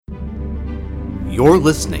You're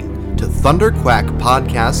listening to Thunderquack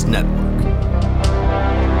Podcast Network.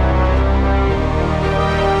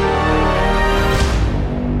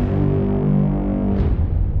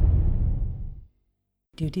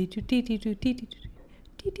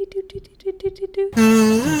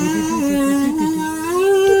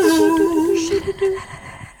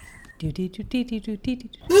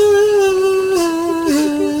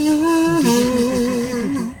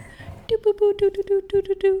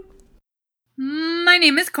 My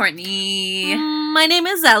name is Courtney. My name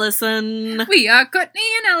is Alison. We are Courtney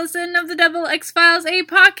and Alison of the Devil X-Files, a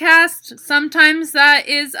podcast. Sometimes that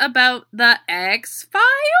is about the X-Files.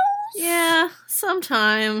 Yeah,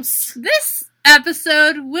 sometimes. This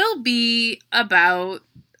episode will be about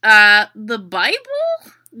the Bible?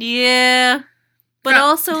 Yeah, but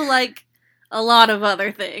also like a lot of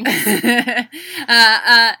other things.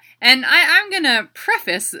 And I'm gonna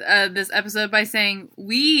preface this episode by saying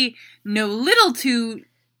we know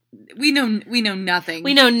we know nothing.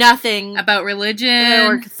 We know nothing about religion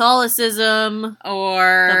or Catholicism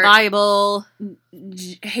or the Bible.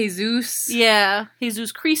 Jesus. Yeah,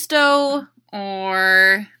 Jesus Cristo.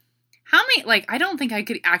 Or how many? Like, I don't think I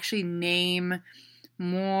could actually name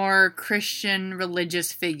more Christian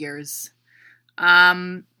religious figures.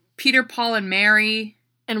 Peter, Paul, and Mary.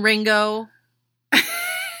 And Ringo.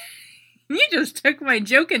 You just took my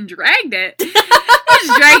joke and dragged it. You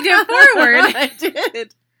just dragged it forward. I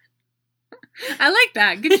did. I like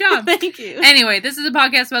that. Good job. Thank you. Anyway, this is a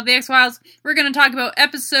podcast about the X-Files. We're going to talk about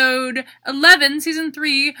episode 11, season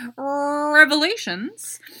 3,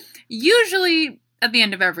 Revelations. Usually, at the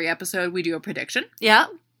end of every episode, we do a prediction. Yeah.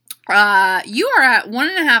 You are at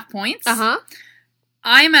 1.5 points. Uh-huh.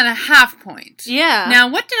 I'm at a half point. Yeah. Now,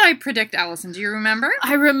 what did I predict, Alison? Do you remember?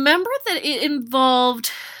 I remember that it involved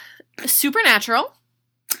Supernatural,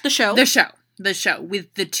 the show. The show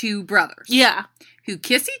with the two brothers. Yeah. Who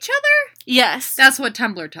kiss each other? Yes. That's what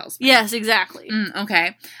Tumblr tells me. Yes, exactly.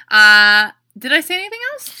 Okay. Did I say anything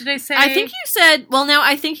else? Did I say... I think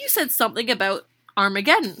you said something about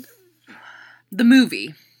Armageddon. The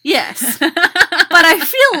movie. Yes. But I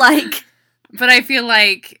feel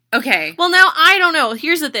like... Okay. Well, now, I don't know.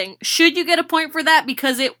 Here's the thing. Should you get a point for that?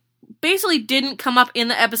 Because it basically didn't come up in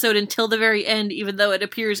the episode until the very end, even though it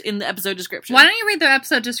appears in the episode description. Why don't you read the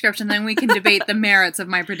episode description, then we can debate the merits of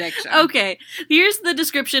my prediction. Okay. Here's the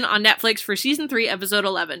description on Netflix for Season 3, Episode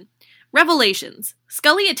 11. Revelations.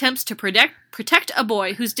 Scully attempts to protect a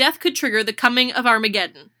boy whose death could trigger the coming of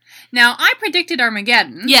Armageddon. Now, I predicted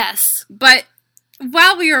Armageddon. Yes. But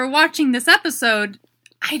while we were watching this episode,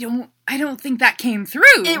 I don't think that came through.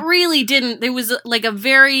 It really didn't. It was like a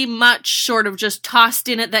very much sort of just tossed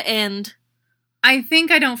in at the end. I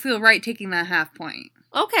think I don't feel right taking that half point.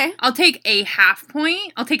 Okay. I'll take a half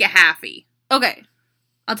point. I'll take a halfie. Okay.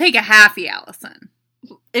 I'll take a halfie, Alison.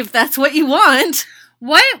 If that's what you want.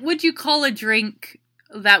 What would you call a drink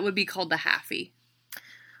that would be called a halfie?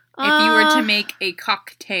 If you were to make a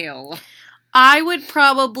cocktail. I would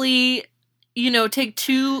probably, take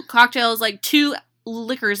two cocktails, like two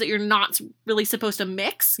liquors that you're not really supposed to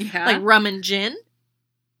mix. Yeah. Like rum and gin.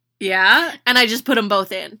 Yeah. And I just put them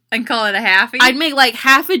both in. And call it a halfie? I'd make like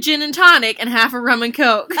half a gin and tonic and half a rum and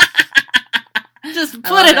coke. Just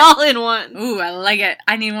put it all in one. Ooh, I like it.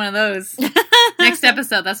 I need one of those. Next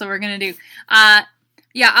episode, that's what we're going to do.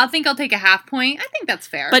 Yeah, I'll take a half point. I think that's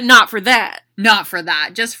fair. But not for that. Not for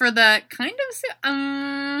that. Just for the kind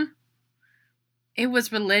of... It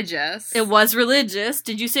was religious. It was religious.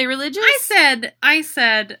 Did you say religious? I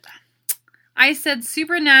said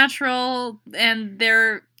supernatural, and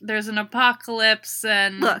there's an apocalypse,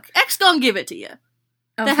 and... Look, X gonna give it to you.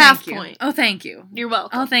 Oh, the half you. point. Oh, thank you. You're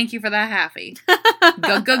welcome. Oh, thank you for that halfie.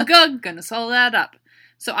 Go. Gonna swallow that up.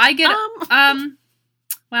 So I get...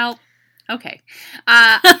 Well, okay.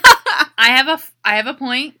 I have a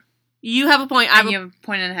point. You have a point. I have a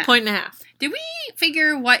point and a half. Point and a half. Did we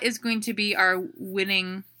figure what is going to be our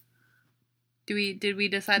winning? Did we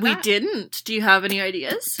decide that? We didn't. Do you have any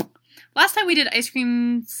ideas? Last time we did ice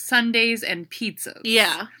cream sundaes and pizzas.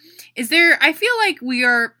 Yeah. Is there... I feel like we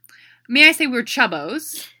are... May I say we're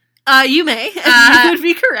chubbos? You may. You would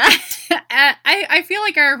be correct. I feel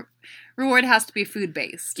like our reward has to be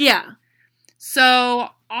food-based. Yeah. So,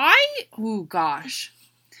 oh gosh.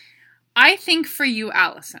 I think for you,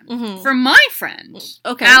 Alison, for my friend,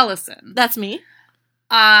 Alison. That's me.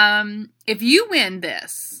 If you win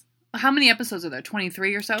this, how many episodes are there?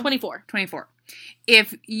 23 or so? 24.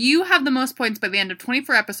 If you have the most points by the end of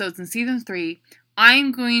 24 episodes in season 3,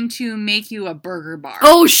 I'm going to make you a burger bar.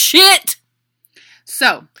 Oh, shit!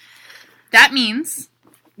 So, that means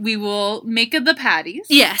we will make the patties.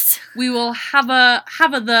 Yes. We will have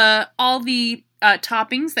all the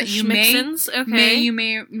toppings that you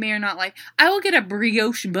may or not like. I will get a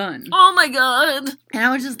brioche bun. Oh my god! And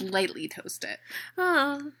I would just lightly toast it.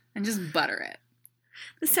 And just butter it.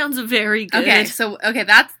 This sounds very good. Okay,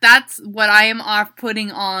 that's what I am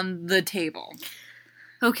putting on the table.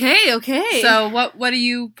 Okay. So what are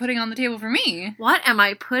you putting on the table for me? What am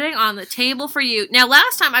I putting on the table for you? Now,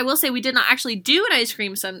 last time, I will say we did not actually do an ice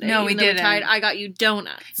cream sundae. No, we didn't. I got you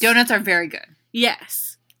donuts. Donuts are very good.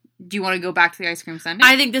 Yes. Do you want to go back to the ice cream sundae?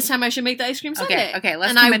 I think this time I should make the ice cream sundae. Okay,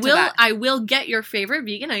 let's commit to that. I will get your favorite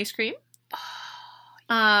vegan ice cream.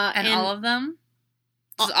 And all of them?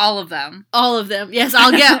 Just all of them. All of them. Yes,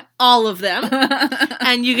 I'll get all of them.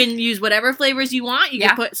 And you can use whatever flavors you want. You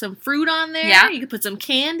can put some fruit on there. Yeah. You can put some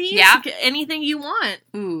candies. Yeah. Anything you want.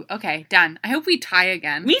 Ooh, okay, done. I hope we tie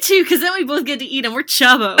again. Me too, because then we both get to eat them. We're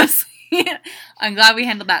chubbos. I'm glad we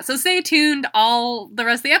handled that. So stay tuned all the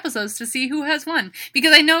rest of the episodes to see who has won.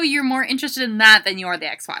 Because I know you're more interested in that than you are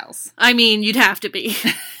the X-Files. I mean, you'd have to be.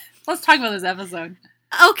 Let's talk about this episode.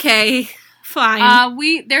 Okay. Fine.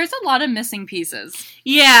 There's a lot of missing pieces.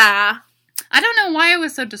 Yeah. I don't know why I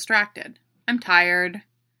was so distracted. I'm tired.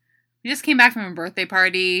 We just came back from a birthday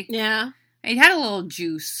party. Yeah. I had a little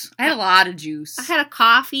juice. I had a lot of juice. I had a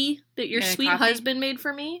coffee that your sweet husband made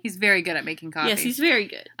for me. He's very good at making coffee. Yes, he's very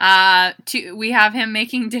good. We have him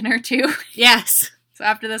making dinner too. Yes. So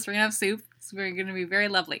after this, we're going to have soup. It's going to be very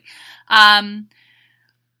lovely.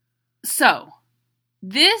 So,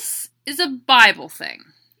 this is a Bible thing.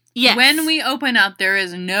 Yes. When we open up, there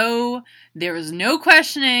is no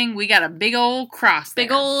questioning. We got a big old cross there.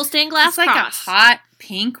 Big old stained glass cross. It's like a hot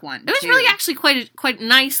pink one, It was really actually quite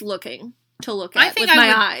nice looking to look at with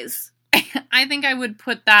my eyes. I think I would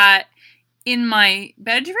put that in my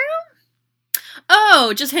bedroom.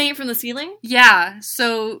 Oh, just hang it from the ceiling? Yeah.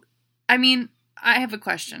 So, I mean, I have a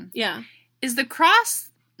question. Yeah. Is the cross...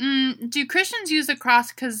 do Christians use the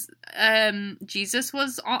cross because Jesus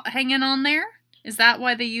was hanging on there? Is that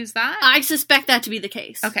why they use that? I suspect that to be the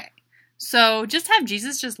case. Okay. So just have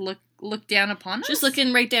Jesus just look down upon us? Just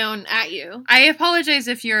looking right down at you. I apologize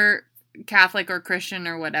if you're Catholic or Christian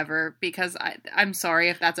or whatever, because I'm sorry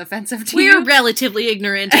if that's offensive to you. We're relatively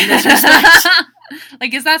ignorant in this respect.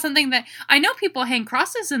 Like, is that something that... I know people hang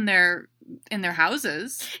crosses in their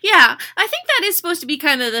houses. Yeah, I think that is supposed to be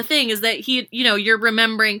kind of the thing, is that you're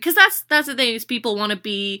remembering, because that's the thing, is people want to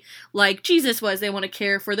be like Jesus was. They want to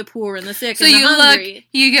care for the poor and the sick and the hungry.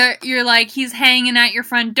 You're like, he's hanging at your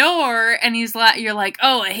front door, and you're like,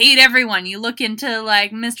 oh, I hate everyone. You look into,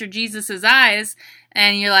 like, Mr. Jesus's eyes,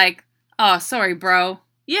 and you're like, oh, sorry, bro.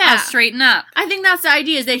 Yeah. I'll straighten up. I think that's the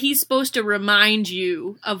idea, is that he's supposed to remind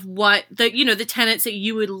you of what the tenets that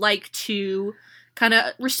you would like to kind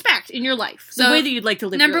of respect in your life. So, the way that you'd like to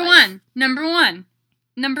live your life. Number one.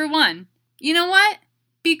 You know what?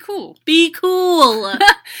 Be cool. Be cool.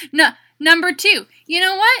 No. Number 2. You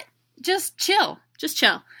know what? Just chill. Just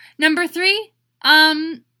chill. Number 3. Call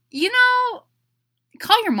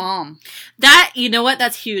your mom. You know what?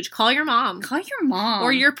 That's huge. Call your mom. Call your mom.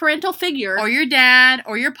 Or your parental figure. Or your dad.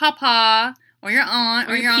 Or your papa. Or your aunt.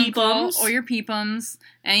 Or your uncle. Peepums. Or your peepums.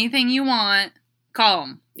 Anything you want. Call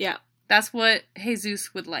them. Yeah. That's what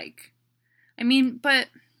Jesus would like. I mean, but...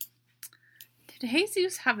 Did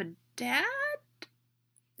Jesus have a dad?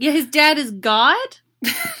 Yeah, his dad is God?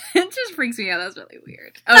 It just freaks me out. That's really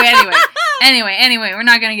weird. Oh, anyway, we're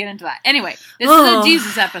not going to get into that. Anyway, this is a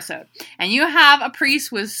Jesus episode. And you have a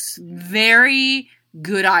priest with very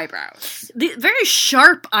good eyebrows. Very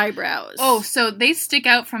sharp eyebrows. Oh, so they stick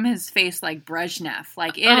out from his face like Brezhnev.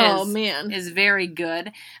 Like, is very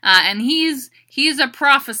good. And he's a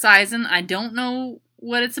prophesizing. I don't know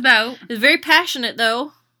what it's about. He's very passionate,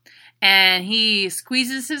 though. And he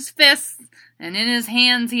squeezes his fists, and in his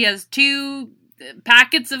hands he has 2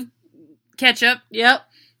 packets of ketchup. Yep.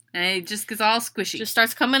 And it just gets all squishy. Just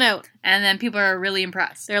starts coming out. And then people are really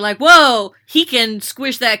impressed. They're like, whoa, he can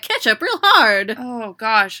squish that ketchup real hard. Oh,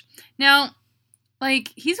 gosh. Now,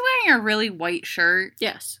 like, he's wearing a really white shirt.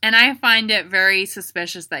 Yes. And I find it very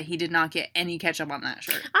suspicious that he did not get any ketchup on that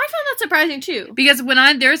shirt. I find that surprising, too. Because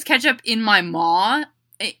when there's ketchup in my maw...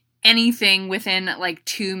 anything within, like,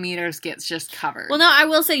 2 meters gets just covered. Well, now, I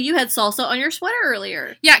will say you had salsa on your sweater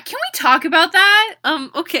earlier. Yeah, can we talk about that?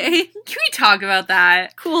 Okay. Can we talk about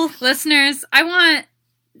that? Cool. Listeners, I want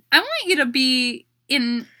you to be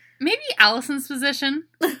in maybe Alison's position.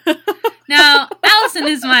 Now, Alison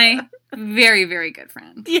is my very, very good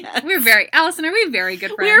friend. Yeah. Alison, are we very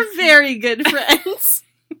good friends? We're very good friends.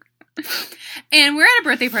 And we're at a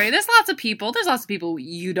birthday party. There's lots of people. There's lots of people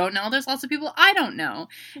you don't know. There's lots of people I don't know.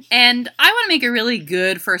 And I want to make a really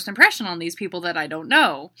good first impression on these people that I don't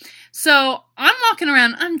know. So I'm walking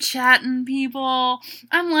around. I'm chatting people.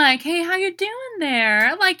 I'm like, hey, how you doing there?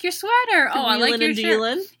 I like your sweater. Oh, I like your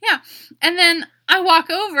shirt. Yeah. And then I walk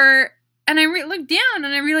over and I look down and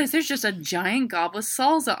I realize there's just a giant gob of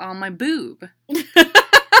salsa on my boob.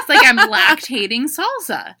 It's like I'm lactating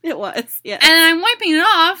salsa. It was, yeah. And I'm wiping it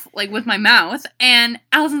off, like, with my mouth, and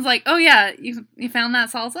Allison's like, oh, yeah, you found that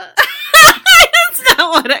salsa? That's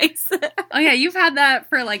not what I said. Oh, yeah, you've had that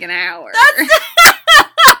for, like, an hour.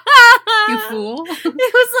 You fool. It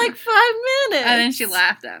was, like, 5 minutes. And then she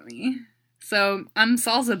laughed at me. So, I'm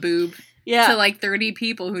salsa boob to, like, 30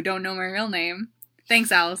 people who don't know my real name.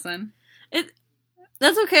 Thanks, Allison.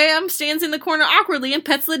 That's okay. Stands in the corner awkwardly and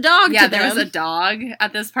pets the dog. Yeah, there was a dog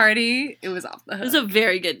at this party. It was off the hook. It was a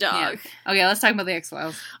very good dog. Yeah. Okay, let's talk about the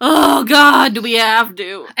X-Files. Oh, God, do we have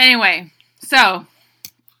to? Anyway, so...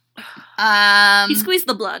 he squeezed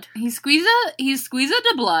the blood. He squeezed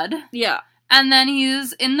the blood. Yeah. And then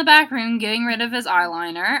he's in the back room getting rid of his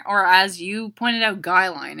eyeliner, or as you pointed out,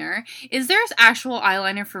 guy-liner. Is there actual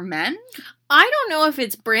eyeliner for men? I don't know if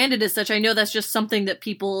it's branded as such. I know that's just something that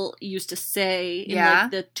people used to say in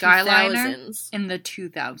like the 2000s. In the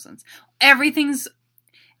 2000s. Everything's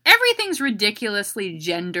ridiculously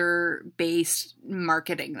gender-based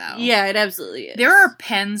marketing, though. Yeah, it absolutely is. There are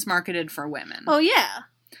pens marketed for women. Oh, yeah.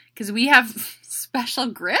 Because we have special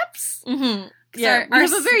grips. Mm-hmm. Yeah, we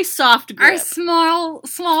have a very soft grip. Our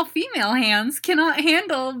small female hands cannot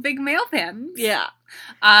handle big male pens. Yeah.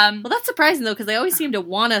 Well, that's surprising, though, because they always seem to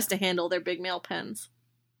want us to handle their big male pens.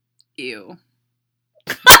 Ew.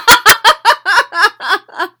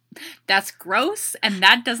 That's gross, and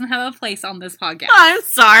that doesn't have a place on this podcast. I'm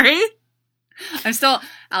sorry.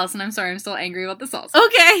 Allison, I'm sorry. I'm still angry about this also.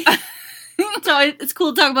 Okay. So it's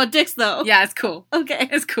cool to talk about dicks, though. Yeah, it's cool. Okay.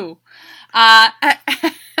 It's cool.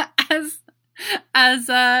 As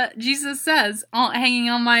Jesus says, hanging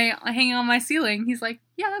on my ceiling, he's like,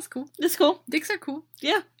 yeah, that's cool. That's cool. Dicks are cool.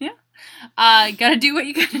 Yeah. Yeah. Gotta do what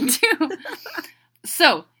you gotta do.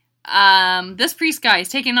 So, this priest guy is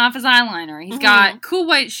taking off his eyeliner. He's got cool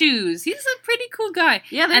white shoes. He's a pretty cool guy.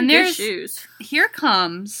 Yeah, they're good shoes. Here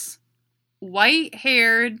comes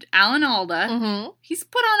white-haired Alan Alda. Mm-hmm. He's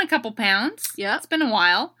put on a couple pounds. Yeah. It's been a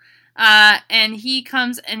while. And he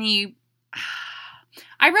comes and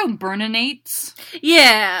I wrote burninates.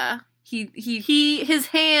 Yeah. He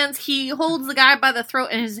holds the guy by the throat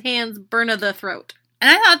and his hands burn the throat. And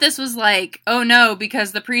I thought this was like, oh no,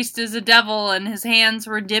 because the priest is a devil and his hands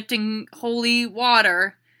were dipped in holy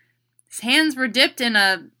water. His hands were dipped in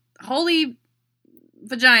a holy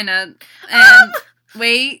vagina. And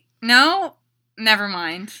wait, no, never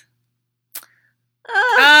mind. Is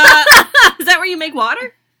that where you make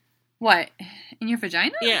water? What? In your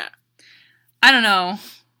vagina? Yeah. I don't know.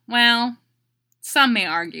 Well, some may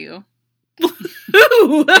argue.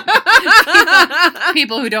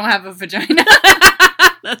 People who don't have a vagina.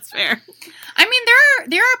 That's fair. I mean,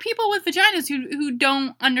 there are people with vaginas who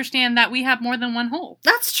don't understand that we have more than one hole.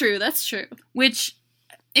 That's true. Which,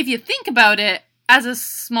 if you think about it, as a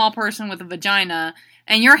small person with a vagina,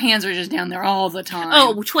 and your hands are just down there all the time.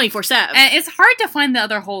 Oh, 24/7. And it's hard to find the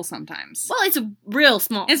other hole sometimes. Well, it's real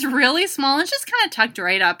small. It's really small. It's just kind of tucked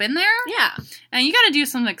right up in there. Yeah. And you got to do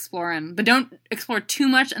some exploring. But don't explore too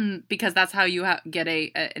much because that's how you get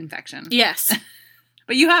a infection. Yes.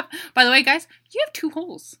 But you have, by the way, guys, you have 2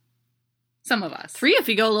 holes. Some of us. 3 if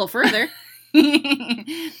you go a little further.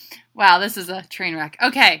 Wow, this is a train wreck.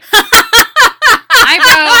 Okay.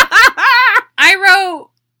 I wrote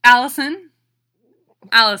Allison.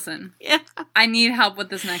 Yeah. I need help with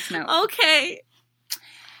this next note. Okay.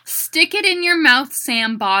 Stick it in your mouth,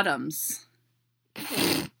 Sam Bottoms.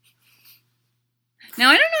 Now,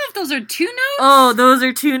 I don't know if those are 2 notes. Oh, those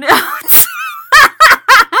are 2 notes.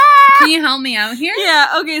 Can you help me out here?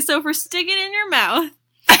 Yeah, okay, so for stick it in your mouth,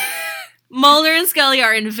 Mulder and Scully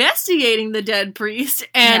are investigating the dead priest,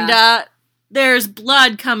 and there's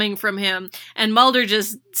blood coming from him, and Mulder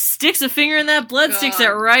just sticks a finger in that blood, sticks it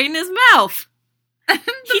right in his mouth.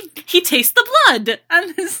 He tastes the blood.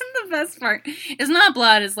 And this is the best part. It's not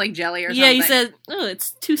blood, it's like jelly or something. Yeah, he said, oh,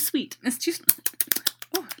 it's too sweet. It's too sweet.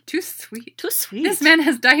 Too sweet. This man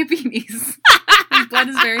has diabetes. His blood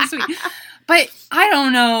is very sweet. But I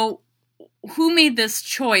don't know who made this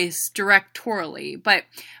choice directorially, but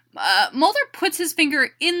Mulder puts his finger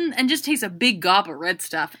in and just takes a big gob of red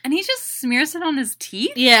stuff, and he just smears it on his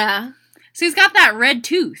teeth? Yeah. So he's got that red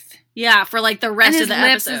tooth. Yeah, for like the rest of the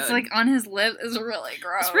episode. It's like on his lip is really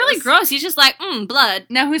gross. It's really gross. He's just like, blood.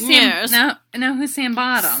 Now who's Sam? Yes. Now who's Sam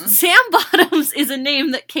Bottoms? Sam Bottoms is a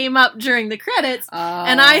name that came up during the credits,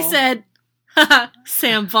 and I said,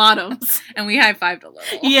 Sam Bottoms, and we high-fived a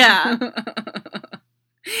little. Yeah,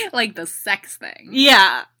 like the sex thing.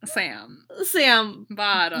 Yeah, Sam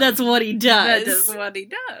Bottoms. That's what he does. That is what he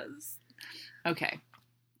does. Okay.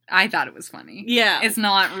 I thought it was funny. Yeah. It's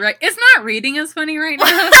not reading as funny right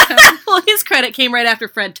now. So. Well, his credit came right after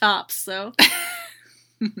Fred Tops, so.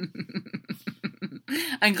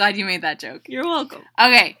 I'm glad you made that joke. You're welcome.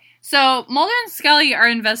 Okay, so Mulder and Scully are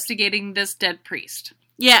investigating this dead priest.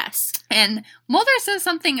 Yes. And Mulder says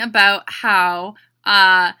something about how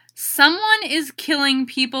someone is killing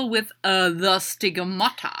people with the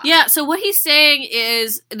stigmata. Yeah, so what he's saying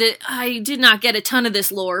is that I did not get a ton of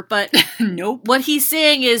this lore, but nope. What he's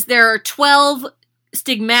saying is there are 12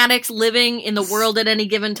 stigmatics living in the world at any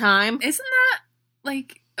given time. Isn't that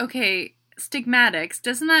like, okay, stigmatics,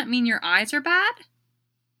 doesn't that mean your eyes are bad?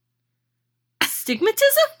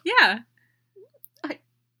 Stigmatism? Yeah.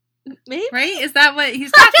 Maybe? Right? Is that what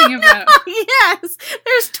he's talking about? Yes!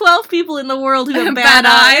 There's 12 people in the world who have bad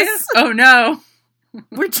eyes. Oh no.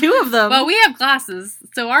 We're 2 of them. Well, we have glasses,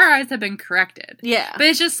 so our eyes have been corrected. Yeah. But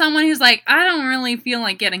it's just someone who's like, I don't really feel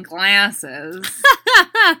like getting glasses.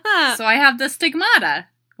 So I have the stigmata.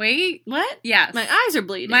 Wait. What? Yes. My eyes are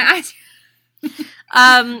bleeding. My eyes.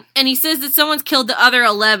 And he says that someone's killed the other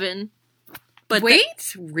 11. But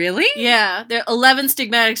wait, really? Yeah, 11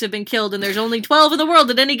 stigmatics have been killed, and there's only 12 in the world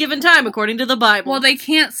at any given time, according to the Bible. Well, they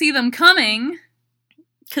can't see them coming.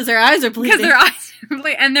 Because their eyes are bleeding. Because their eyes are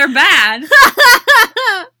bleeding, and they're bad.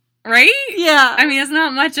 Right? Yeah. I mean, it's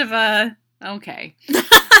not much of a... Okay.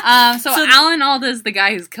 So Alan Alda is the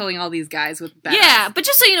guy who's killing all these guys with bats. Yeah, but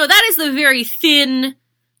just so you know, that is the very thin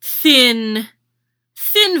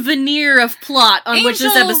veneer of plot on which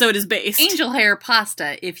this episode is based. Angel hair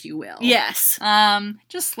pasta, if you will. Yes.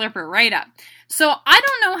 Just slurp it right up. So I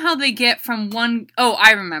don't know how they get from one... Oh,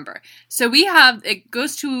 I remember. So it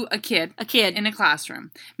goes to a kid in a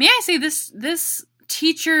classroom. May I say this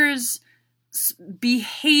teacher's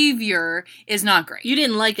behavior is not great. You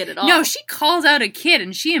didn't like it at all. No, she calls out a kid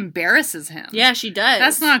and she embarrasses him. Yeah, she does.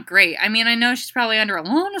 That's not great. I mean, I know she's probably under a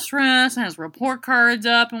lot of stress and has report cards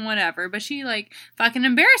up and whatever, but she, like, fucking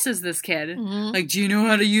embarrasses this kid. Mm-hmm. Like, do you know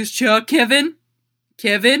how to use chalk, Kevin?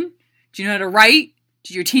 Kevin? Do you know how to write?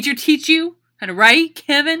 Did your teacher teach you how to write,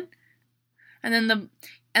 Kevin? And then,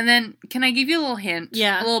 can I give you a little hint?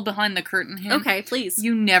 Yeah. A little behind the curtain hint? Okay, please.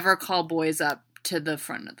 You never call boys up to the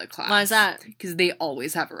front of the class. Why is that? Because they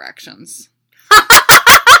always have erections.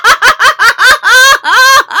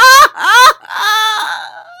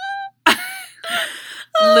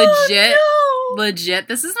 Legit. Oh, no. Legit.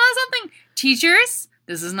 This is not something... Teachers,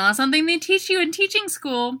 this is not something they teach you in teaching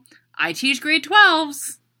school. I teach grade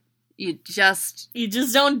 12s. You just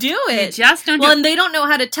don't do it. You just don't do it. Well, and they don't know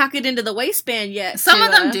how to tuck it into the waistband yet. Some of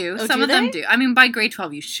them do. Some of them do. I mean, by grade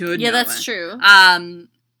 12, you should know that's true.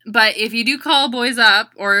 But if you do call boys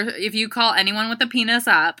up, or if you call anyone with a penis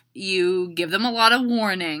up, you give them a lot of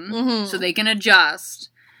warning so they can adjust.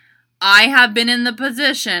 I have been in the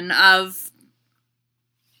position of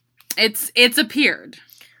it's appeared.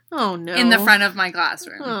 Oh no! In the front of my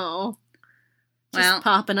classroom. Oh, well, just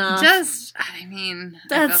popping off. I mean,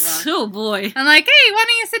 that's oh boy. I'm like, hey, why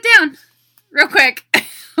don't you sit down, real quick?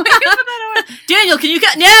 Daniel, can you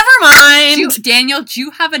get? Never mind. Daniel, do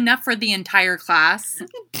you have enough for the entire class?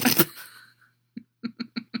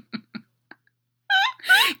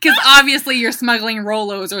 Because obviously you're smuggling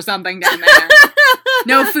Rolos or something down there.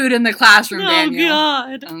 No food in the classroom, Daniel.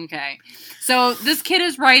 Oh, God. Okay. So this kid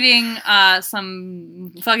is writing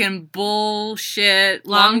some fucking bullshit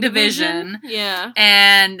long division. Yeah.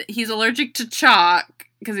 And he's allergic to chalk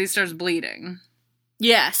because he starts bleeding.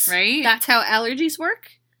 Yes. Right? That's how allergies work?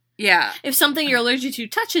 Yeah. If something you're allergic to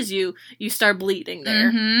touches you, you start bleeding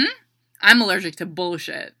there. Mm-hmm. I'm allergic to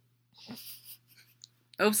bullshit.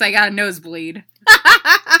 Oops, I got a nosebleed.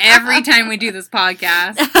 Every time we do this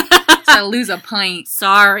podcast, I lose a pint.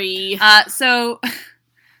 Sorry. So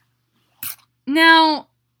now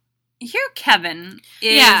here Kevin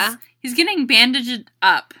is he's getting bandaged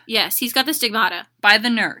up. Yes, he's got the stigmata. By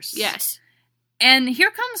the nurse. Yes. And here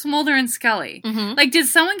comes Mulder and Scully. Mm-hmm. Like, did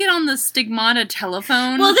someone get on the stigmata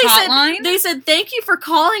telephone hotline? They said, thank you for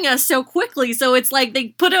calling us so quickly. So it's like they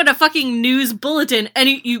put out a fucking news bulletin.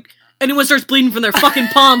 Anyone starts bleeding from their fucking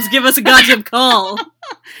palms, give us a goddamn call.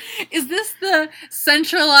 Is this the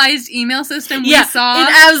centralized email system we saw? It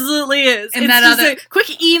absolutely is. And it's that just a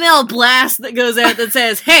quick email blast that goes out that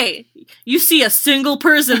says, hey, you see a single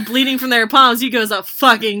person bleeding from their palms, he goes a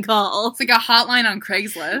fucking call. It's like a hotline on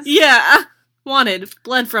Craigslist. Yeah. Wanted.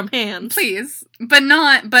 Blood from hands. Please. But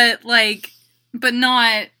not,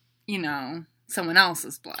 you know, someone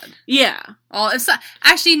else's blood. Yeah. Well,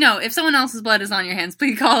 actually, no. If someone else's blood is on your hands,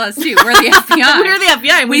 please call us too. We're the FBI. We're the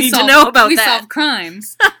FBI, and we need to know about that. We solve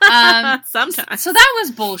crimes. Sometimes. So that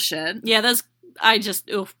was bullshit. Yeah, that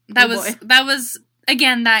was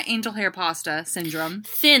again that angel hair pasta syndrome.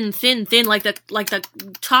 Thin, like the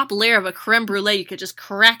top layer of a creme brulee. You could just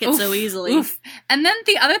crack it so easily. Oof. And then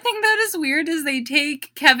the other thing that is weird is they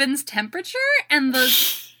take Kevin's temperature and the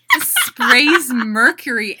sprays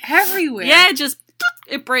mercury everywhere. Yeah,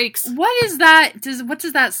 it breaks. What is that? What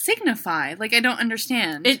does that signify? Like, I don't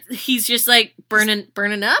understand. He's just like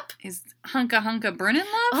burning up. Is hunka burning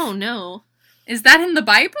love? Oh no. Is that in the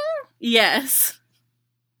Bible? Yes.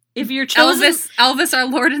 If you're chosen, Elvis, our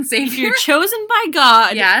Lord and Savior. If you're chosen by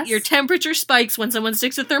God, yes, your temperature spikes when someone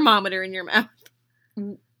sticks a thermometer in your mouth.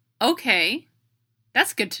 Okay,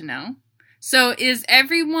 that's good to know. So, is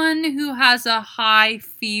everyone who has a high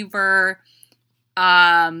fever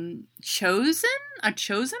chosen? A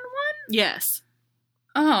chosen one? Yes.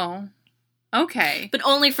 Oh, okay. But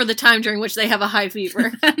only for the time during which they have a high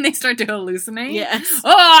fever. And they start to hallucinate? Yes.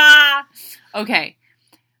 Ah! Okay.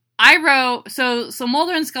 I wrote, so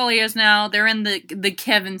Mulder and Scully they're in the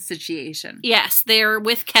Kevin situation. Yes, they're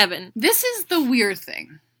with Kevin. This is the weird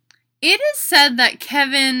thing. It is said that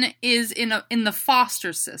Kevin is in the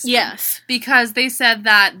foster system. Yes. Because they said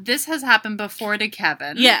that this has happened before to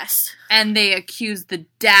Kevin. Yes. And they accused the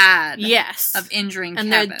dad of injuring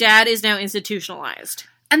Kevin. And the dad is now institutionalized.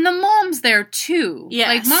 And the mom's there too. Yes.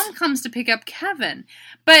 Like, mom comes to pick up Kevin.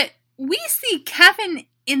 But we see Kevin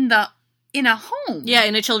in a home. Yeah,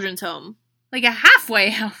 in a children's home. Like a halfway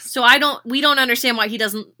house. So we don't understand why he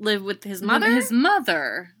doesn't live with his mother. His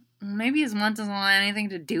mother. Maybe his mom doesn't want anything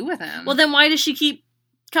to do with him. Well, then why does she keep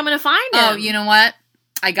coming to find him? Oh, you know what?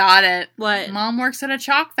 I got it. What? Mom works at a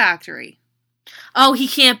chalk factory. Oh, he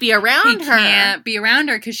can't be around her. He can't be around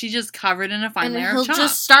her because she's just covered in a fine layer of chalk. And he'll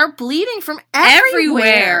just start bleeding from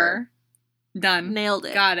everywhere. Done. Nailed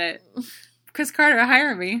it. Got it. Chris Carter,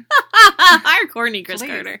 hire me. Hire Courtney, Chris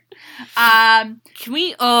Carter. Can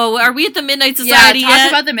we? Oh, are we at the Midnight Society yet? Talk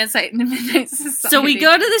about the Midnight Society. So we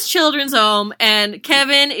go to this children's home, and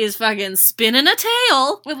Kevin is fucking spinning a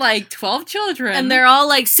tale with like 12 children, and they're all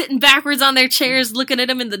like sitting backwards on their chairs, looking at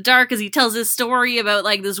him in the dark as he tells his story about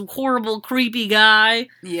like this horrible, creepy guy.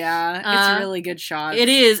 Yeah, it's a really good shot. It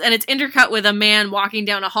is, and it's intercut with a man walking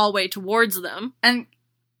down a hallway towards them, and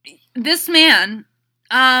this man,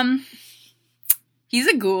 he's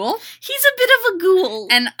a ghoul. He's a bit of a ghoul.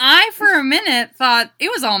 And I, for a minute, thought it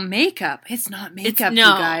was all makeup. It's not makeup, you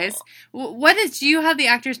guys. Do you have the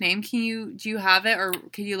actor's name? Do you have it, or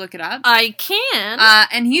can you look it up? I can.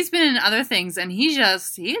 And he's been in other things, and he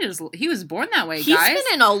was born that way, guys. He's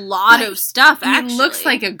been in a lot of stuff, actually. He looks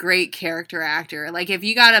like a great character actor. Like, if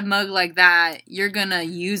you got a mug like that, you're gonna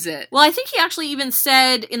use it. Well, I think he actually even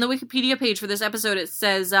said, in the Wikipedia page for this episode, it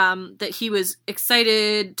says that he was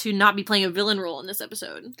excited to not be playing a villain role in this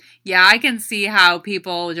episode. Yeah, I can see how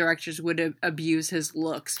directors would abuse his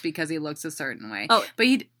looks because he looks a certain way. Oh, but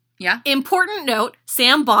yeah. Important note,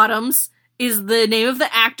 Sam Bottoms is the name of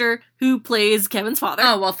the actor who plays Kevin's father.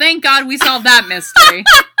 Oh, well, thank God we solved that mystery.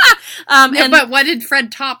 But what did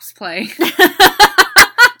Fred Tops play?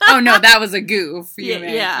 Oh, no, that was a goof.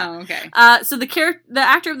 Yeah. Oh, okay. So the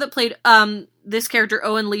actor that played this character,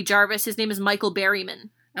 Owen Lee Jarvis, his name is Michael Berryman.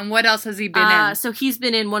 And what else has he been in? So he's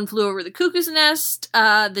been in One Flew Over the Cuckoo's Nest,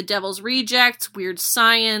 The Devil's Rejects, Weird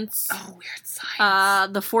Science. Oh, Weird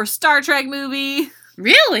Science. The fourth Star Trek movie.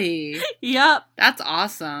 Really? Yep. That's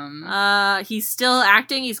awesome. He's still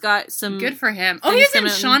acting. He's got some... Good for him. Oh, he's in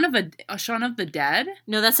Shaun of the Dead?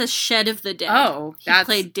 No, that says Shed of the Dead. Oh, he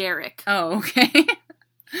played Derek. Oh, okay.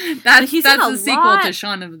 That's the sequel to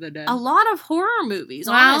Shaun of the Dead. A lot of horror movies,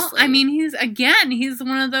 honestly. I mean, he's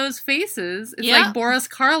one of those faces. It's like Boris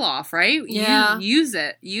Karloff, right? Yeah. Use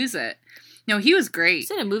it. No, he was great.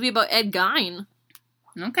 He's in a movie about Ed Gein.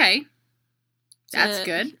 Okay. That's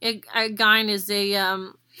good. Ed Gein is he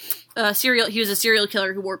was a serial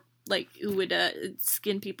killer who would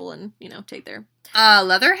skin people and, take their...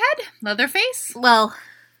 Leatherface? Well...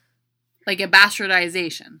 Like a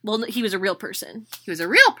bastardization. Well, he was a real person. He was a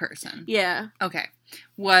real person? Yeah. Okay.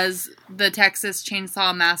 Was the Texas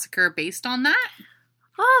Chainsaw Massacre based on that?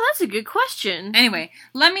 Oh, that's a good question. Anyway,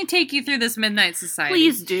 let me take you through this Midnight Society.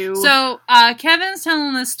 Please do. So, Kevin's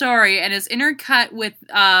telling this story, and it's intercut with,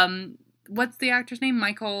 what's the actor's name?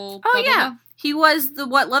 Michael... Oh, yeah. He was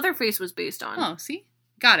what Leatherface was based on. Oh, see?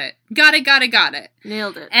 Got it.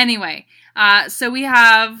 Nailed it. Anyway, so we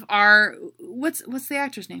have our, what's the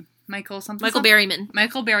actor's name? Michael Berryman.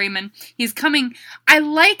 Michael Berryman. He's coming. I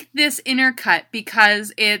like this intercut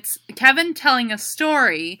because it's Kevin telling a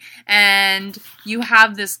story, and you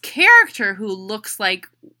have this character who looks like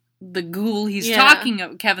the ghoul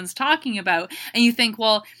Kevin's talking about, and you think,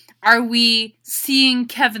 well, are we seeing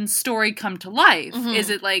Kevin's story come to life? Mm-hmm. Is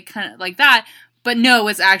it like kind of like that? But no,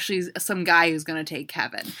 it's actually some guy who's going to take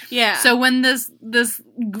Kevin. Yeah. So when this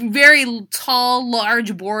very tall,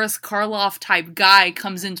 large Boris Karloff type guy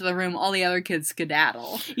comes into the room, all the other kids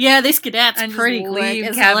skedaddle. Yeah, they skedaddle pretty quick.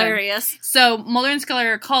 It's hilarious. So Mulder and Scully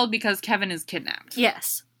are called because Kevin is kidnapped.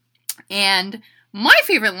 Yes. And my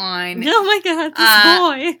favorite line... Oh my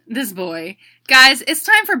god, this boy. Guys, it's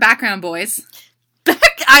time for Background Boys.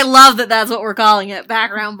 I love that that's what we're calling it.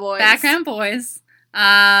 Background Boys. Background Boys.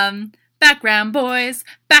 Background boys,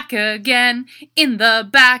 back again, in the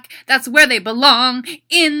back, that's where they belong,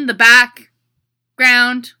 in the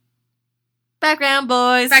background. Background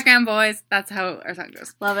boys. Background boys, that's how our song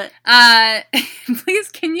goes. Love it.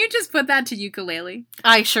 Please, can you just put that to ukulele?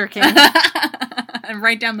 I sure can. And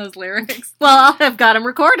write down those lyrics. Well, I've got them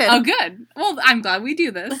recorded. Oh, good. Well, I'm glad we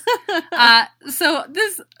do this. So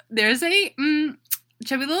there's a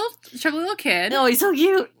chubby little kid. Oh, he's so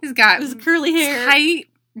cute. He's got his curly hair. Tight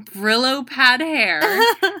Brillo pad hair.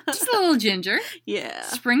 Just a little ginger. Yeah.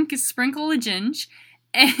 Sprinkle of ginge.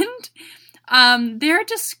 And they're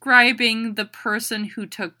describing the person who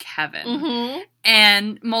took Kevin. Mm-hmm.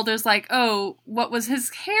 And Mulder's like, oh, what was his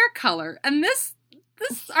hair color? And this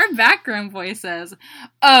our background boy says,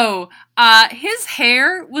 oh, his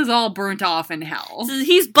hair was all burnt off in hell.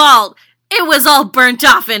 He's bald. It was all burnt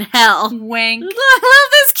off in hell. Wank. I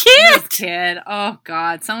love this kid. This kid. Oh,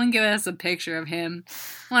 God. Someone give us a picture of him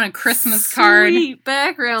on a Christmas card. Sweet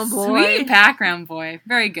background boy. Sweet background boy.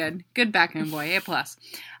 Very good. Good background boy.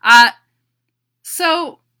 A+.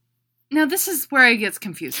 So, now this is where it gets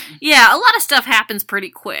confusing. Yeah, a lot of stuff happens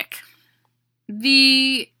pretty quick.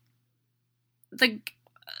 The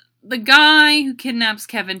guy who kidnaps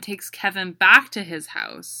Kevin takes Kevin back to his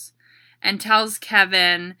house and tells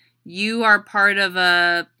Kevin... You are part of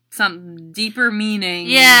some deeper meaning.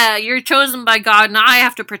 Yeah, you're chosen by God, and I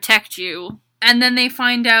have to protect you. And then they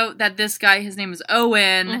find out that this guy, his name is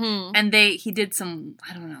Owen, mm-hmm. and he did some,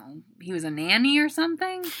 I don't know, he was a nanny or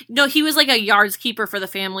something? No, he was like a yardskeeper for the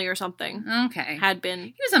family or something. Okay. Had been.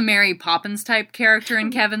 He was a Mary Poppins type character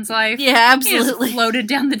in Kevin's life. Yeah, absolutely. He just floated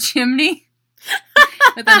down the chimney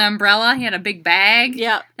with an umbrella. He had a big bag.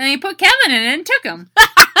 Yeah. And he put Kevin in it and took him.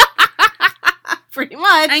 Pretty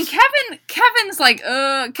much. And Kevin's like,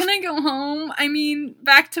 can I go home? I mean,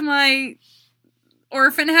 back to my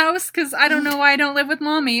orphan house, because I don't know why I don't live with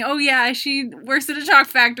mommy. Oh yeah, she works at a chalk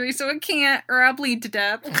factory, so I can't, or I'll bleed to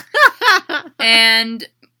death. And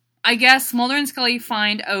I guess Mulder and Scully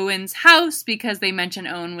find Owen's house because they mention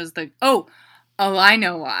Owen was Oh, I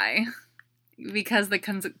know why. Because the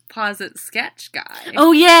composite sketch guy.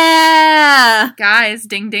 Oh, yeah! Guys,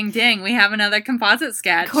 ding, ding, ding. We have another composite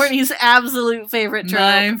sketch. Courtney's absolute favorite trope.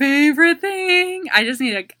 My favorite thing. I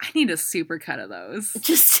need a super cut of those.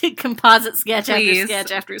 Just composite sketch. Please. After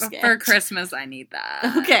sketch after sketch. For Christmas, I need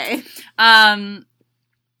that. Okay.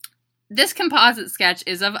 This composite sketch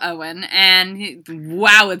is of Owen, and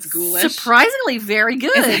wow, it's ghoulish. Surprisingly very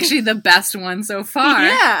good. It's actually the best one so far.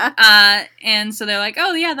 Yeah. And so they're like,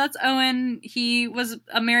 oh yeah, that's Owen. He was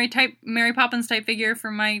a Mary Poppins type figure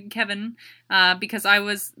for my Kevin, because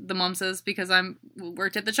the mom says, because I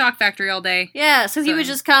worked at the chalk factory all day. Yeah, so he would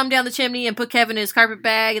just come down the chimney and put Kevin in his carpet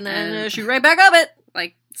bag, and then shoot right back up it.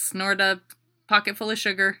 Like, snort a pocket full of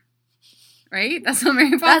sugar. Right? That's what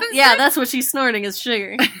Mary Poppins did? Yeah, that's what she's snorting is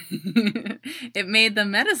sugar. It made the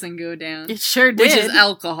medicine go down. It sure did. Which is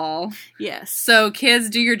alcohol. Yes. So, kids,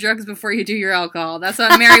 do your drugs before you do your alcohol. That's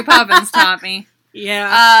what Mary Poppins taught me.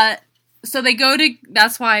 Yeah. So they go to...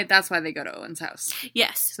 That's why they go to Owen's house.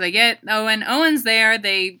 Yes. So they get Owen. Owen's there.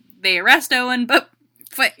 They arrest Owen, but...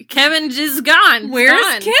 Kevin is gone. Where's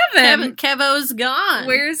Kevin? Kevo's gone.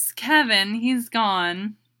 Where's Kevin? He's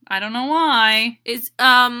gone. I don't know why.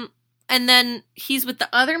 And then he's with the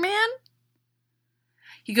other man?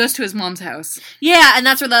 He goes to his mom's house. Yeah, and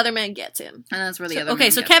that's where the other man gets him. And that's where the other man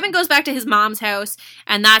gets him. Kevin goes back to his mom's house,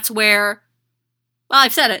 and that's where... Well,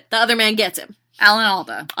 I've said it. The other man gets him. Alan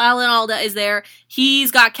Alda is there.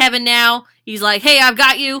 He's got Kevin now. He's like, hey, I've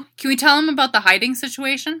got you. Can we tell him about the hiding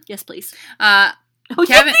situation? Yes, please. Kevin...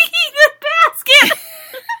 the basket!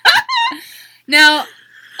 Now,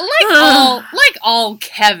 like all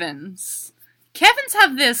Kevins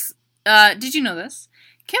have this... did you know this?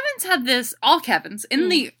 Kevin's had this, all Kevins, in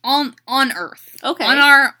the, on Earth. Okay. On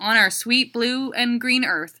our sweet blue and green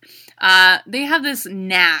Earth. They have this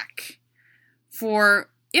knack for,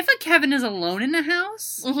 if a Kevin is alone in a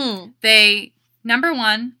house, they, number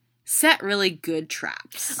one, set really good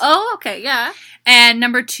traps. Oh, okay, yeah. And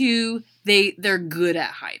number two, they're good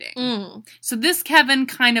at hiding. So this Kevin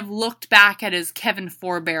kind of looked back at his Kevin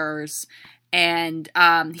forebearers, and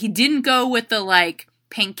he didn't go with the, like,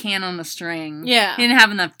 paint can on a string. Yeah. He didn't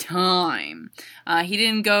have enough time. He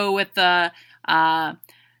didn't go with the one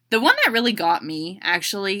that really got me,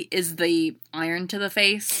 actually, is the iron to the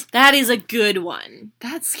face. That is a good one.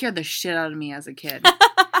 That scared the shit out of me as a kid.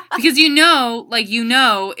 Because you know,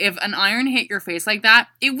 if an iron hit your face like that,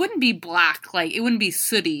 it wouldn't be black, like, it wouldn't be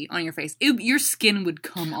sooty on your face. Your skin would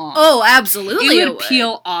come off. Oh, absolutely. It would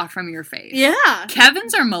peel off from your face. Yeah.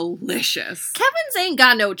 Kevin's are malicious. Kevin's ain't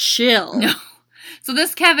got no chill. No. So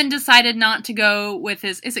this Kevin decided not to go with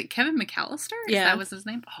his, is it Kevin McAllister? Yeah. That was his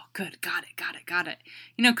name? Oh, good. Got it.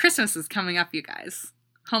 You know, Christmas is coming up, you guys.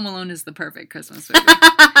 Home Alone is the perfect Christmas movie.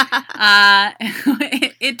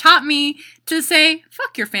 It taught me to say,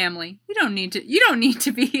 fuck your family. You don't need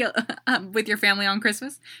to be with your family on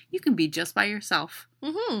Christmas. You can be just by yourself.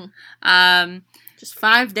 Just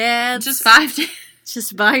 5 dads. Just 5 dads.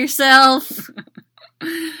 Just by yourself.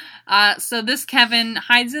 So this Kevin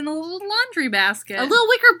hides in a little laundry basket. A little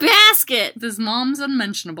wicker basket. With his mom's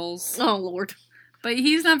unmentionables. Oh, Lord. But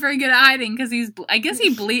he's not very good at hiding because I guess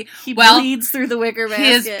he bleeds. He bleeds through the wicker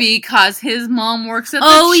basket. Because his mom works at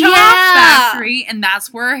the chalk factory, and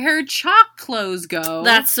that's where her chalk clothes go.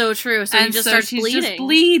 That's so true. So he just starts she's bleeding. Just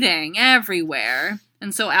bleeding everywhere.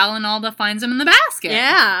 And so Alan Alda finds him in the basket.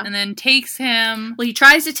 Yeah. And then takes him. Well, he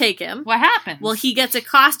tries to take him. What happens? Well, he gets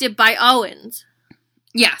accosted by Owens.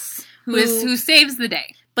 Yes. Who saves the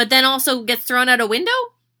day. But then also gets thrown out a window?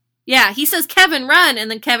 Yeah, he says, Kevin, run,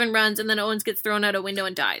 and then Kevin runs, and then Owens gets thrown out a window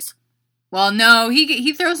and dies. Well, no,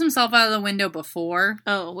 he throws himself out of the window before.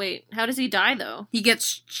 Oh, wait. How does he die, though? He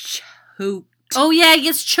gets choked. Oh, yeah, he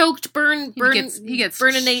gets choked, he gets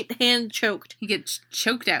Burninate hand choked. He gets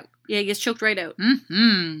choked out. Yeah, he gets choked right out.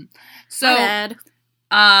 So, bad.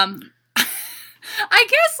 I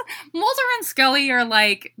guess Mulder and Scully are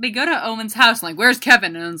like, they go to Owen's house and like, where's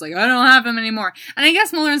Kevin? And Owen's like, I don't have him anymore. And I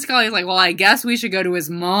guess Mulder and Scully is like, well, I guess we should go to his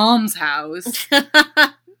mom's house. So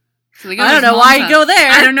they go I don't know why you go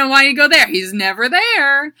there. I don't know why you go there. He's never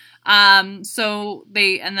there. So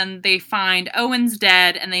they find Owen's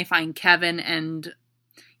dead and they find Kevin, and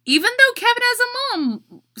even though Kevin has a mom,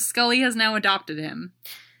 Scully has now adopted him.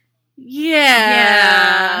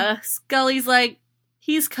 Yeah. Scully's like,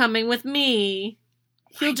 he's coming with me.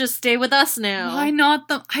 He'll just stay with us now. Why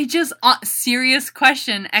not serious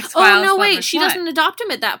question, X-Files. Oh, no, wait. She doesn't adopt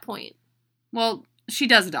him at that point. Well, she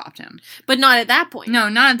does adopt him. But not at that point. No,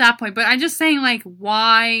 not at that point. But I'm just saying, like,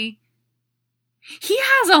 why? He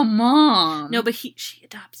has a mom. No, but she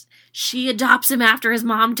adopts him after his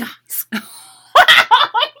mom dies.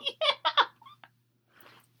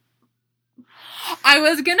 I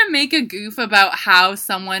was gonna make a goof about how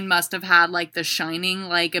someone must have had, like, the Shining,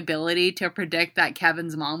 like, ability to predict that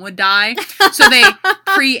Kevin's mom would die. So they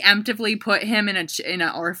preemptively put him in an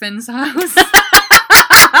orphan's house.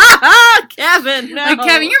 Kevin, no. Like,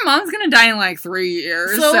 Kevin, your mom's gonna die in, like, 3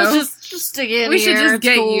 years. So just stick in we here. should just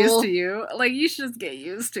get cool. used to you. Like, you should just get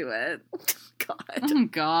used to it. God. Oh,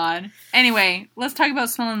 God. Anyway, let's talk about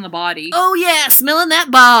smelling the body. Oh, yeah, smelling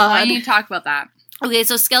that bod. Why don't you talk about that? Okay,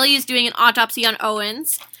 so Scully is doing an autopsy on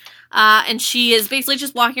Owens, and she is basically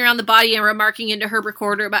just walking around the body and remarking into her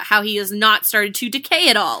recorder about how he has not started to decay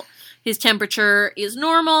at all. His temperature is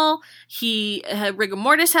normal, rigor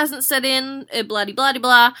mortis hasn't set in,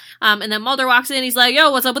 blah-de-blah-de-blah, and then Mulder walks in, he's like,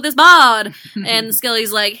 yo, what's up with this bod? And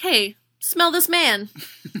Scully's like, hey, smell this man,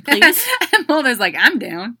 please. And Mulder's like, I'm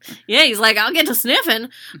down. Yeah, he's like, I'll get to sniffing.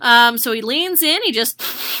 So he leans in, he just...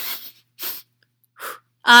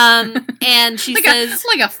 and she says...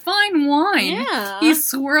 like a fine wine. Yeah. He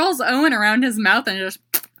swirls Owen around his mouth and just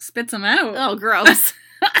spits him out. Oh, gross.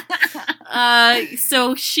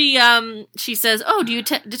 So she says, oh, do you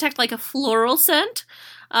detect, like, a floral scent?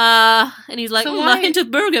 And he's like, a hint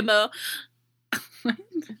of bergamot. What?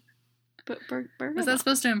 Bergamot. Was that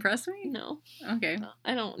supposed to impress me? No. Okay.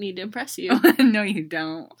 I don't need to impress you. No, you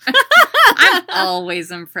don't. I'm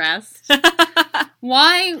always impressed.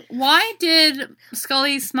 Why did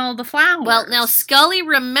Scully smell the flowers? Well, now Scully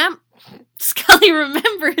remembers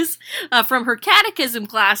from her catechism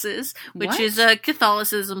classes, which is a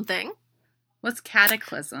Catholicism thing. What's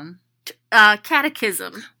cataclysm?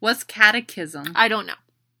 Catechism. What's catechism? I don't know.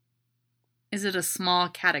 Is it a small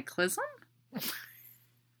cataclysm?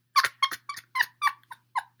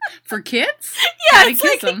 For kids? Yeah, it's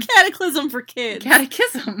like a cataclysm for kids.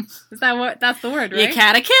 Catechism. Is that what? That's the word, right? Yeah,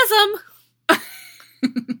 catechism.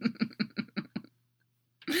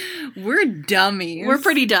 We're dummies. We're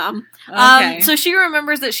pretty dumb. Okay. So she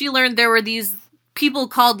remembers that she learned there were these people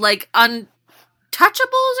called, like, untouchables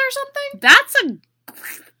or something?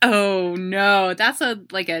 Oh, no. That's a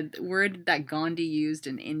word that Gandhi used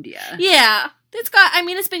in India. Yeah.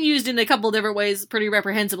 It's been used in a couple different ways pretty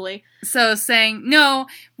reprehensibly. So saying, no,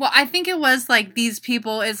 well, I think it was, like, these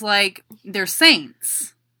people is, like, they're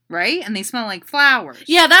saints, right? And they smell like flowers.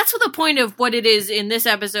 Yeah, that's what the point of what it is in this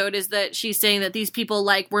episode is that she's saying that these people,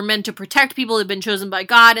 like, were meant to protect people who've been chosen by